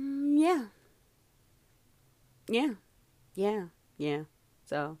 Yeah.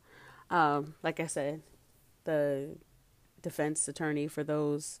 So, like I said, the defense attorney for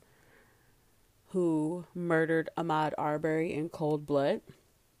those who murdered Ahmaud Arbery in cold blood,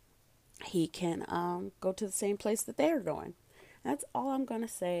 he can go to the same place that they're going. That's all I'm going to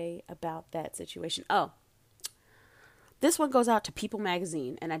say about that situation. Oh, this one goes out to People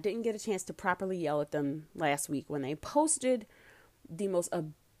Magazine, and I didn't get a chance to properly yell at them last week when they posted the most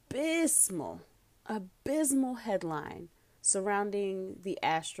abysmal headline surrounding the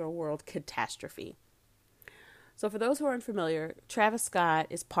Astroworld catastrophe. So for those who are unfamiliar, Travis Scott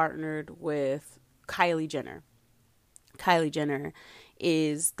is partnered with Kylie Jenner. Kylie Jenner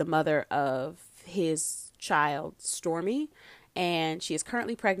is the mother of his child, Stormy, and she is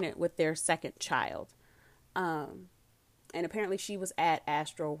currently pregnant with their second child. And apparently she was at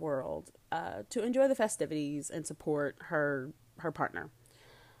Astroworld to enjoy the festivities and support her partner.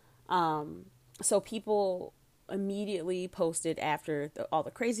 So people immediately posted after all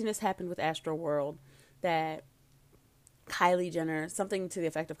the craziness happened with Astroworld that Kylie Jenner, something to the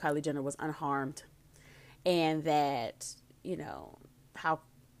effect of Kylie Jenner was unharmed, and that, how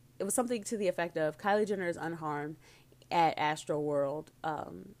it was something to the effect of Kylie Jenner is unharmed at Astroworld,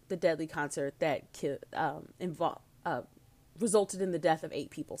 the deadly concert that resulted in the death of 8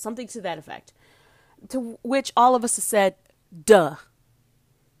 people, something to that effect. To which all of us have said, duh.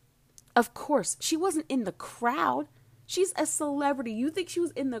 Of course, she wasn't in the crowd. She's a celebrity. You think she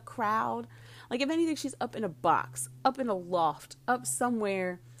was in the crowd? Like, if anything, she's up in a box, up in a loft, up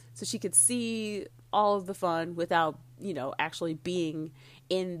somewhere so she could see all of the fun without, actually being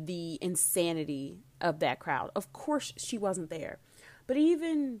in the insanity of that crowd. Of course, she wasn't there. But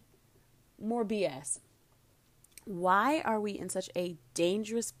even more BS. Why are we in such a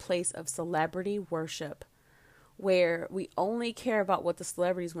dangerous place of celebrity worship where we only care about what the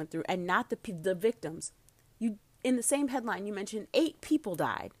celebrities went through and not the victims? In the same headline, you mentioned 8 people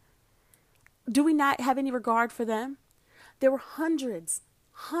died. Do we not have any regard for them? There were hundreds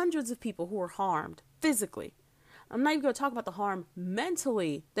of people who were harmed physically. I'm not even going to talk about the harm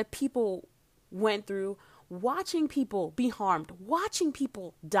mentally that people went through, watching people be harmed, watching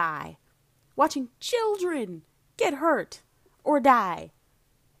people die, watching children get hurt or die.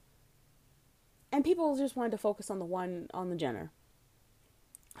 And people just wanted to focus on the Jenner.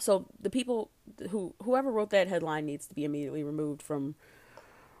 So the people whoever wrote that headline needs to be immediately removed from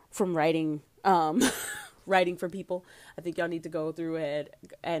writing writing for people. I think y'all need to go through it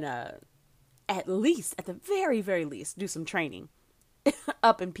and at the very, very least, do some training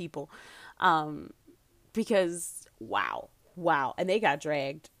up in people. Because wow. And they got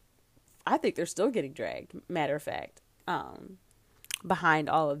dragged. I think they're still getting dragged, matter of fact, behind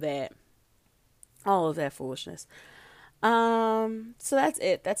all of that foolishness. So that's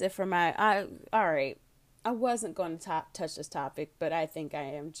it. That's it for all right. I wasn't going to touch this topic, but I think I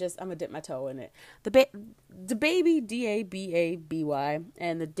am. I'm going to dip my toe in it. The baby, Dababy,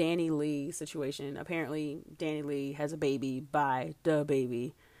 and the Danny Lee situation. Apparently, Danny Lee has a baby by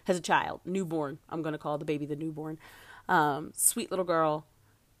DaBaby. Has a child, newborn. I'm going to call the baby the newborn. Sweet little girl,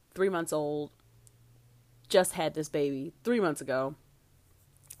 3 months old. Just had this baby 3 months ago.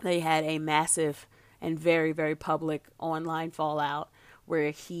 They had a massive and very, very public online fallout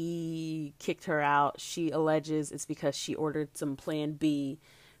where he kicked her out. She alleges it's because she ordered some Plan B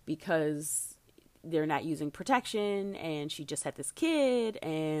because they're not using protection and she just had this kid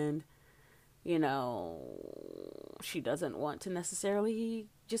and, she doesn't want to necessarily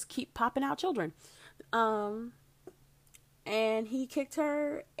just keep popping out children. And he kicked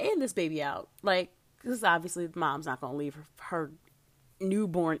her and this baby out. Like, because obviously the mom's not going to leave her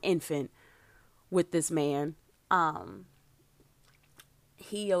newborn infant with this man.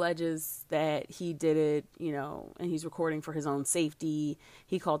 He alleges that he did it, and he's recording for his own safety.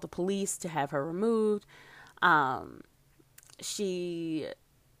 He called the police to have her removed. She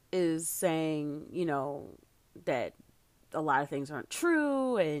is saying, that a lot of things aren't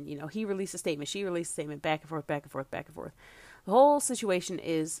true. And, he released a statement. She released a statement, back and forth, back and forth, back and forth. The whole situation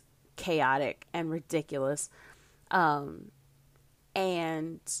is chaotic and ridiculous. And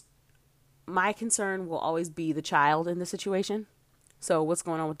my concern will always be the child in the situation. So what's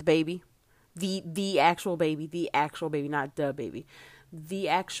going on with the baby? The actual baby, not the baby. The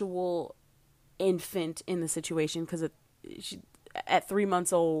actual infant in the situation, because at 3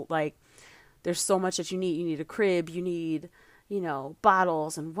 months old, like, there's so much that you need. You need a crib, you need,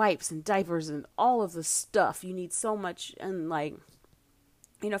 bottles and wipes and diapers and all of the stuff. You need so much, and like,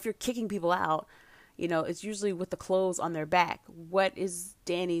 if you're kicking people out, it's usually with the clothes on their back. What is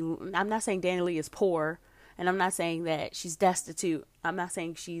I'm not saying Danny Lee is poor, and I'm not saying that she's destitute. I'm not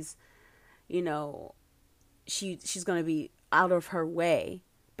saying she's, she's going to be out of her way.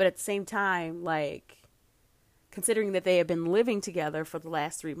 But at the same time, like, considering that they have been living together for the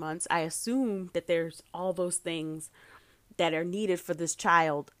last 3 months, I assume that there's all those things that are needed for this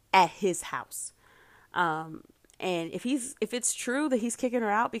child at his house. And if it's true that he's kicking her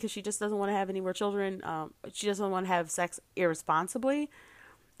out because she just doesn't want to have any more children, she doesn't want to have sex irresponsibly,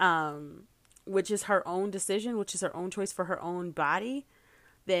 which is her own decision, which is her own choice for her own body,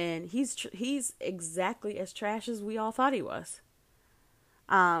 then he's exactly as trash as we all thought he was.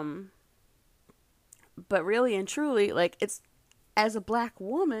 But really and truly, like, it's, as a black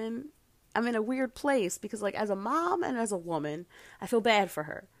woman, I'm in a weird place because, like, as a mom and as a woman, I feel bad for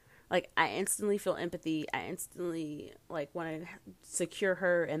her. Like, I instantly feel empathy. I instantly, like, want to secure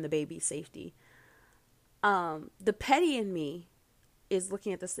her and the baby's safety. The petty in me is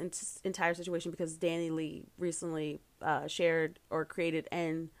looking at this entire situation because Danny Lee recently shared or created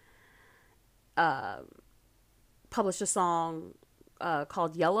and published a song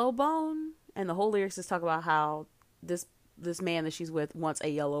called Yellow Bone. And the whole lyrics just talk about how this man that she's with wants a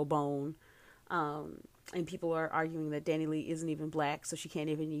yellow bone. And people are arguing that Danny Lee isn't even black, so she can't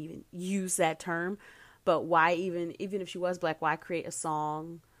even use that term. But why even if she was black, why create a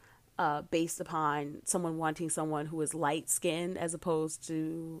song based upon someone wanting someone who is light skinned as opposed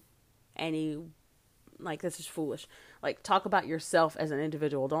to any, like, this is foolish. Like, talk about yourself as an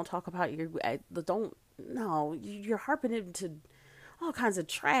individual. Don't talk about you're harping into all kinds of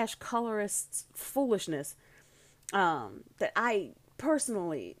trash colorist foolishness that I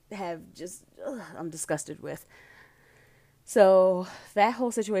personally have just, I'm disgusted with. So that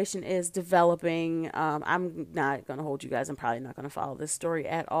whole situation is developing. I'm not going to hold you guys. I'm probably not going to follow this story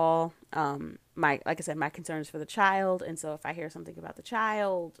at all. Like I said, my concern is for the child. And so if I hear something about the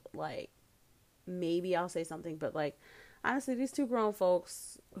child, like, maybe I'll say something. But, like, honestly, these two grown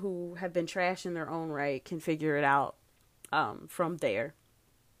folks who have been trash in their own right can figure it out from there.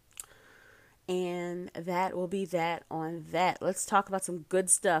 And that will be that on that. Let's talk about some good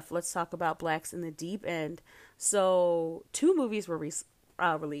stuff. Let's talk about Blacks in the Deep End. So 2 movies were released.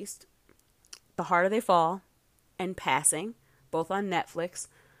 The Harder They Fall and Passing, both on Netflix.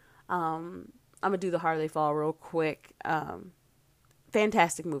 I'm going to do The Harder They Fall real quick.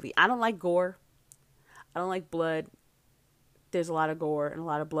 Fantastic movie. I don't like gore. I don't like blood. There's a lot of gore and a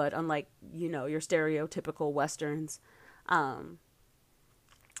lot of blood, unlike, your stereotypical Westerns.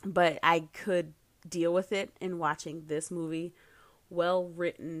 But I could deal with it in watching this movie. Well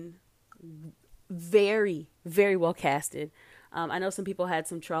written, very, very well casted. I know some people had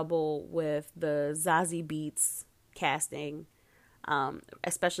some trouble with the Zazie Beetz casting,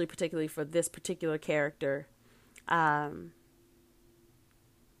 especially particularly for this particular character of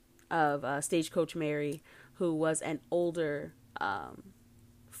Stagecoach Mary, who was an older,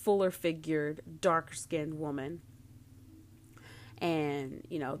 fuller-figured, darker-skinned woman. And,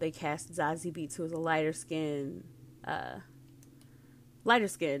 they cast Zazie Beetz, who was a lighter skin,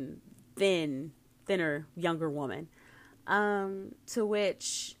 thinner, younger woman. To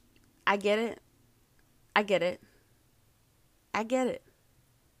which I get it. I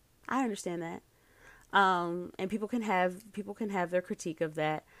understand that. And people can have their critique of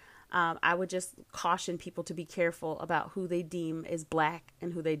that. I would just caution people to be careful about who they deem is black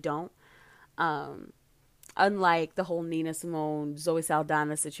and who they don't. Unlike the whole Nina Simone, Zoe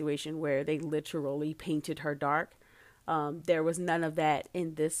Saldana situation where they literally painted her dark. There was none of that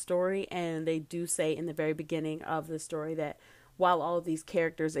in this story. And they do say in the very beginning of the story that while all of these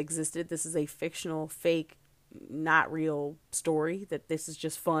characters existed, this is a fictional, fake, not real story. That this is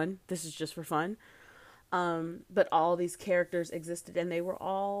just fun. This is just for fun. But all these characters existed and they were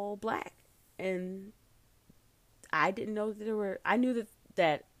all black. And I didn't know that I knew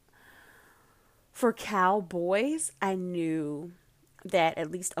that for cowboys, I knew that at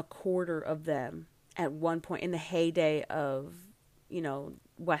least a quarter of them at one point in the heyday of,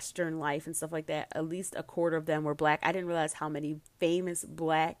 Western life and stuff like that, at least a quarter of them were black. I didn't realize how many famous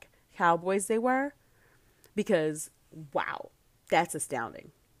black cowboys they were because, wow, that's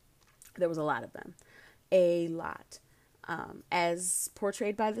astounding. There was a lot of them. A lot. As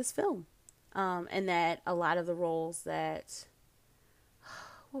portrayed by this film. And that a lot of the roles that...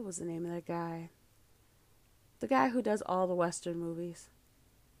 What was the name of that guy? The guy who does all the Western movies.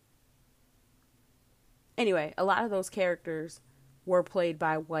 Anyway, a lot of those characters were played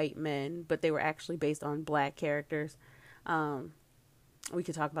by white men, but they were actually based on black characters. We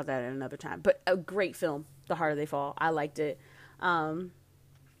could talk about that at another time. But a great film, The Harder They Fall. I liked it. I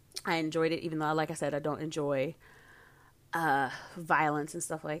enjoyed it, even though, like I said, I don't enjoy violence and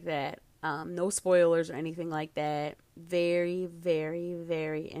stuff like that. No spoilers or anything like that. Very, very,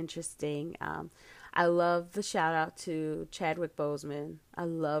 very interesting. I love the shout out to Chadwick Boseman. I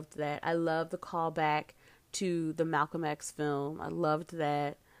loved that. I love the callback to the Malcolm X film. I loved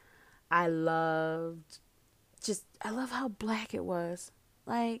that. I love how black it was.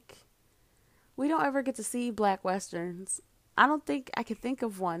 Like, we don't ever get to see black Westerns. I don't think I can think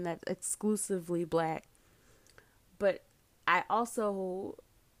of one that's exclusively black. But I also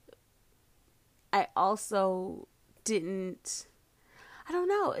didn't, I don't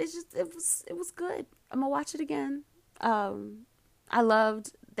know. It was good. I'm gonna watch it again. I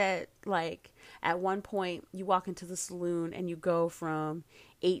loved that, like, at one point you walk into the saloon and you go from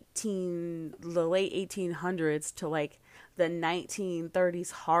the late 1800s to like the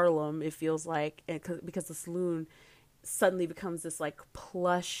 1930s Harlem, it feels like, because the saloon suddenly becomes this like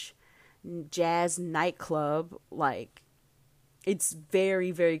plush jazz nightclub. Like, it's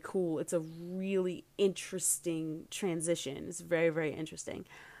very, very cool. It's a really interesting transition. It's very, very interesting.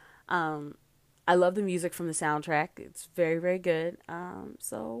 I love the music from the soundtrack. It's very, very good.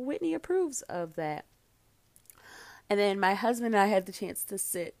 So Whitney approves of that. And then my husband and I had the chance to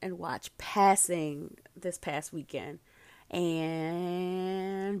sit and watch Passing this past weekend.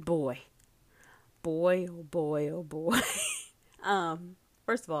 And boy, oh boy.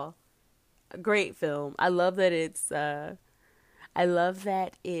 First of all, Great film. I love that I love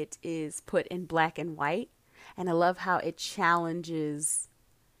that it is put in black and white, and I love how it challenges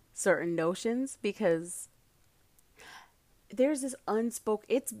certain notions, because there's this unspoken,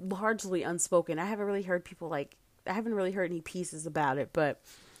 it's largely unspoken. I haven't really heard any pieces about it, but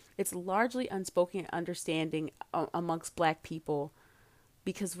it's largely unspoken understanding amongst black people,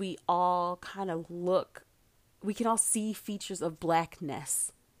 because we all we can all see features of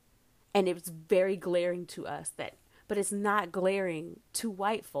blackness, and it's very glaring to us, but it's not glaring to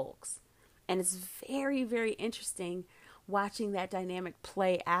white folks. And it's very, very interesting watching that dynamic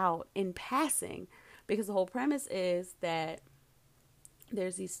play out in passing, because the whole premise is that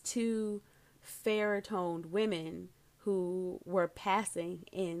there's these two fair-toned women who were passing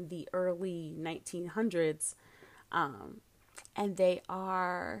in the early 1900s, and they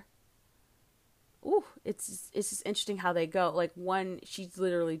are, it's just interesting how they go. Like, one, she's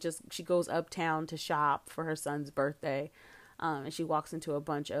literally she goes uptown to shop for her son's birthday, and she walks into a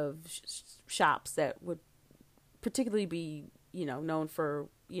bunch of shops that would particularly be, known for,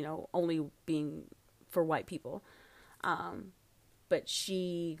 only being for white people. But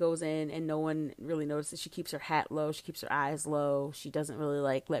she goes in and no one really notices. She keeps her hat low. She keeps her eyes low. She doesn't really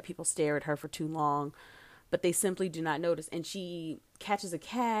let people stare at her for too long, but they simply do not notice. And she catches a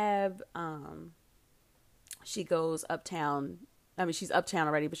cab. She goes uptown. I mean, she's uptown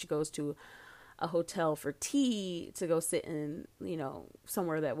already, but she goes to a hotel for tea to go sit in,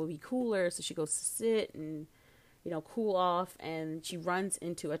 somewhere that will be cooler. So she goes to sit and, cool off. And she runs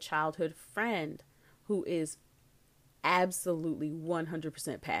into a childhood friend who is absolutely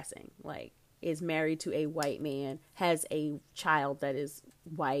 100% passing, is married to a white man, has a child that is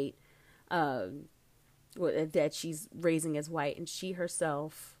white, that she's raising as white, and she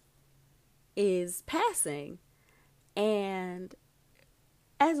herself is passing. And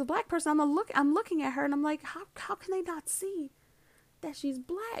as a black person, I'm looking at her and I'm like, how can they not see that she's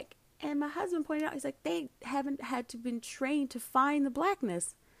black? And my husband pointed out, he's like, they haven't had to been trained to find the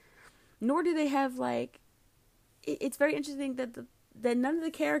blackness, nor do they have it's very interesting that that none of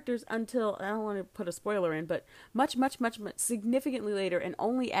the characters, until, I don't want to put a spoiler in, but much significantly later, and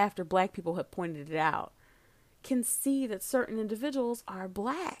only after black people have pointed it out, can see that certain individuals are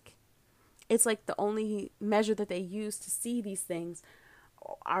black. It's like the only measure that they use to see these things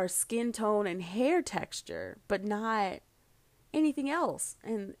are skin tone and hair texture, but not anything else.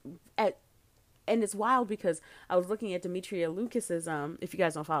 And it's wild, because I was looking at Demetria Lucas's, if you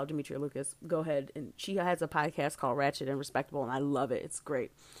guys don't follow Demetria Lucas, go ahead, and she has a podcast called Ratchet and Respectable, and I love it. It's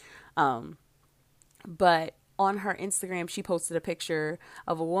great. But on her Instagram, she posted a picture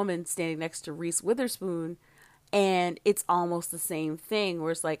of a woman standing next to Reese Witherspoon, and it's almost the same thing,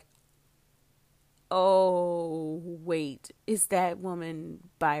 where it's like, oh, wait, is that woman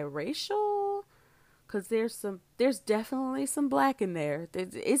biracial? Because there's definitely some black in there.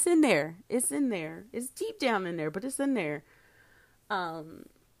 It's in there. It's deep down in there, but it's in there.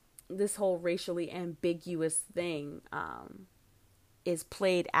 This whole racially ambiguous thing is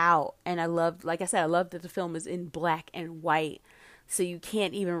played out. And I love that the film is in black and white. So you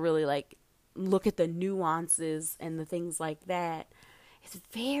can't even really look at the nuances and the things like that. It's a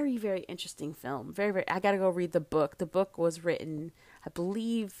very, very interesting film. Very, very. I got to go read the book. The book was written, I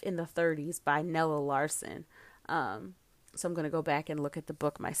believe, in the 30s by Nella Larson. So I'm going to go back and look at the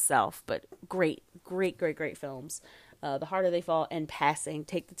book myself. But great films. The Harder They Fall and Passing.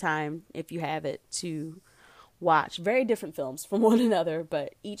 Take the time, if you have it, to watch. Very different films from one another,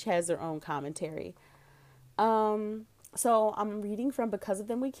 but each has their own commentary. So I'm reading from Because of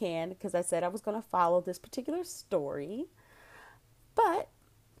Them We Can, because I said I was going to follow this particular story. But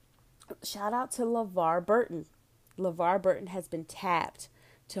shout out to LeVar Burton. LeVar Burton has been tapped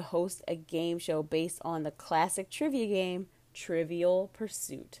to host a game show based on the classic trivia game Trivial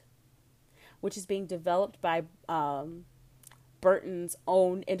Pursuit, which is being developed by Burton's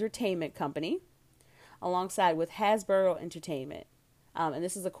own entertainment company, alongside with Hasbro Entertainment. And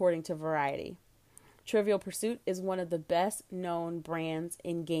this is according to Variety. Trivial Pursuit is one of the best known brands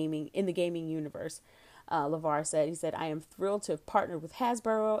in the gaming universe. LeVar said, he said, I am thrilled to have partnered with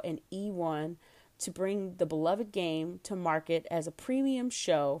Hasbro and E1 to bring the beloved game to market as a premium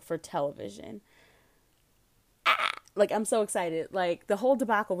show for television. I'm so excited. The whole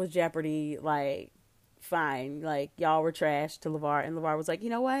debacle with Jeopardy, fine. Y'all were trash to LeVar, and LeVar was like, you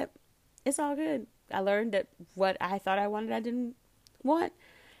know what? It's all good. I learned that what I thought I wanted, I didn't want.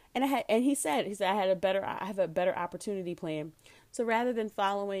 And he said I have a better opportunity plan. So rather than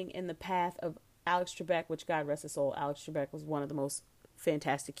following in the path of Alex Trebek, which, God rest his soul, Alex Trebek was one of the most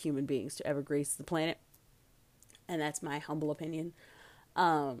fantastic human beings to ever grace the planet, and that's my humble opinion.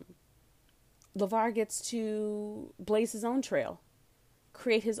 LeVar gets to blaze his own trail,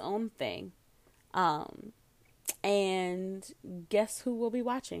 create his own thing. And guess who will be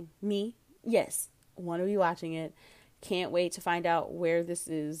watching? Me. Yes, want to be watching it. Can't wait to find out where this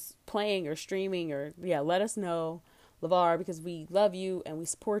is playing or streaming, or let us know, LeVar, because we love you and we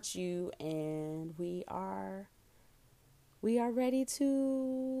support you, and we are ready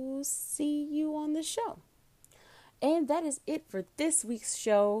to see you on the show. And that is it for this week's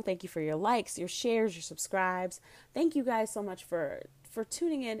show. Thank you for your likes, your shares, your subscribes. Thank you guys so much for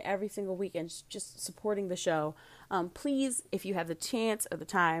tuning in every single week and just supporting the show. Please, if you have the chance or the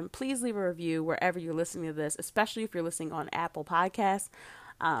time, please leave a review wherever you're listening to this, especially if you're listening on Apple Podcasts.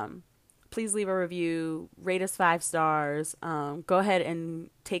 Please leave a review, rate us 5 stars. Go ahead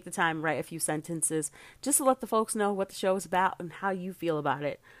and take the time, write a few sentences just to let the folks know what the show is about and how you feel about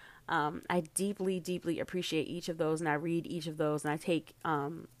it. I deeply, deeply appreciate each of those, and I read each of those, and I take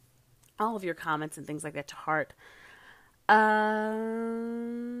all of your comments and things like that to heart. I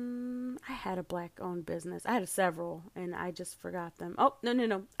had a black-owned business. I had several, and I just forgot them. Oh,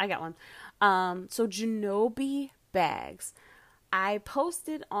 no. I got one. So Genobi Bags. I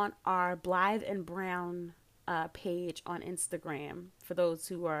posted on our Blythe and Brown page on Instagram for those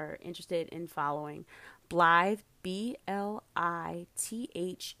who are interested in following. Blythe, B-L-I-T-H-E,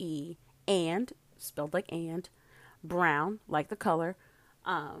 and, spelled like and, Brown, like the color.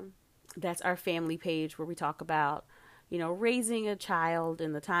 That's our family page where we talk about, raising a child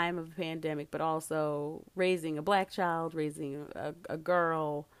in the time of a pandemic, but also raising a black child, raising a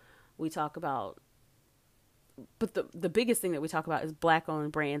girl. We talk about, but the biggest thing that we talk about is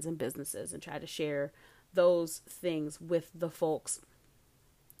black-owned brands and businesses, and try to share those things with the folks.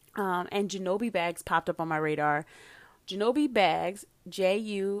 And Genobi Bags popped up on my radar. Genobi Bags,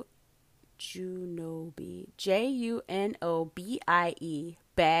 J-U-N-O-B-I-E,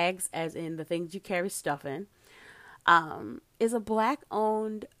 bags as in the things you carry stuff in, is a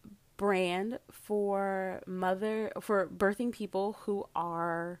black-owned brand for birthing people who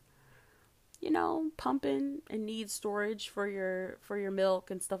are, pumping and need storage for your milk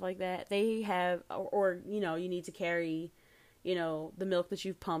and stuff like that. They have, or you need to carry, the milk that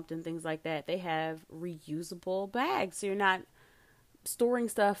you've pumped and things like that. They have reusable bags, so you're not storing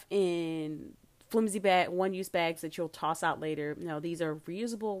stuff in flimsy one-use bags that you'll toss out later. No, these are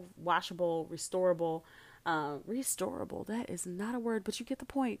reusable, washable, restorable. Restorable, that is not a word, but you get the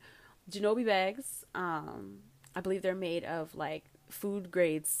point. Genobi bags, I believe they're made of like food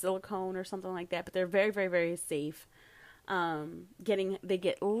grade silicone or something like that, but they're very, very, very safe. They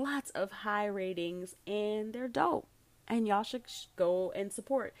get lots of high ratings, and they're dope. And y'all should go and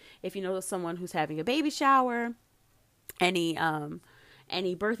support. If you know someone who's having a baby shower, any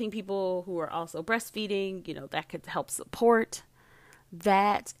birthing people who are also breastfeeding, that could help support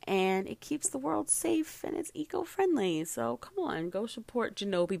that, and it keeps the world safe and it's eco-friendly. So come on, go support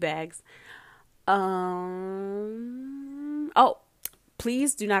Genobi Bags.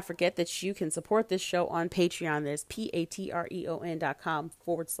 Please do not forget that you can support this show on Patreon. There's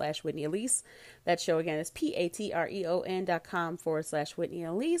patreon.com/Whitney Elise. That show again is patreon.com/Whitney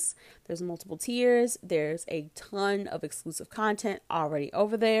Elise. There's multiple tiers. There's a ton of exclusive content already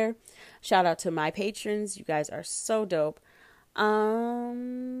over there. Shout out to my patrons. You guys are so dope.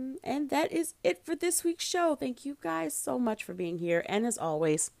 And that is it for this week's show. Thank you guys so much for being here. And as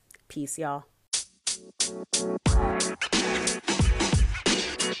always, peace, y'all.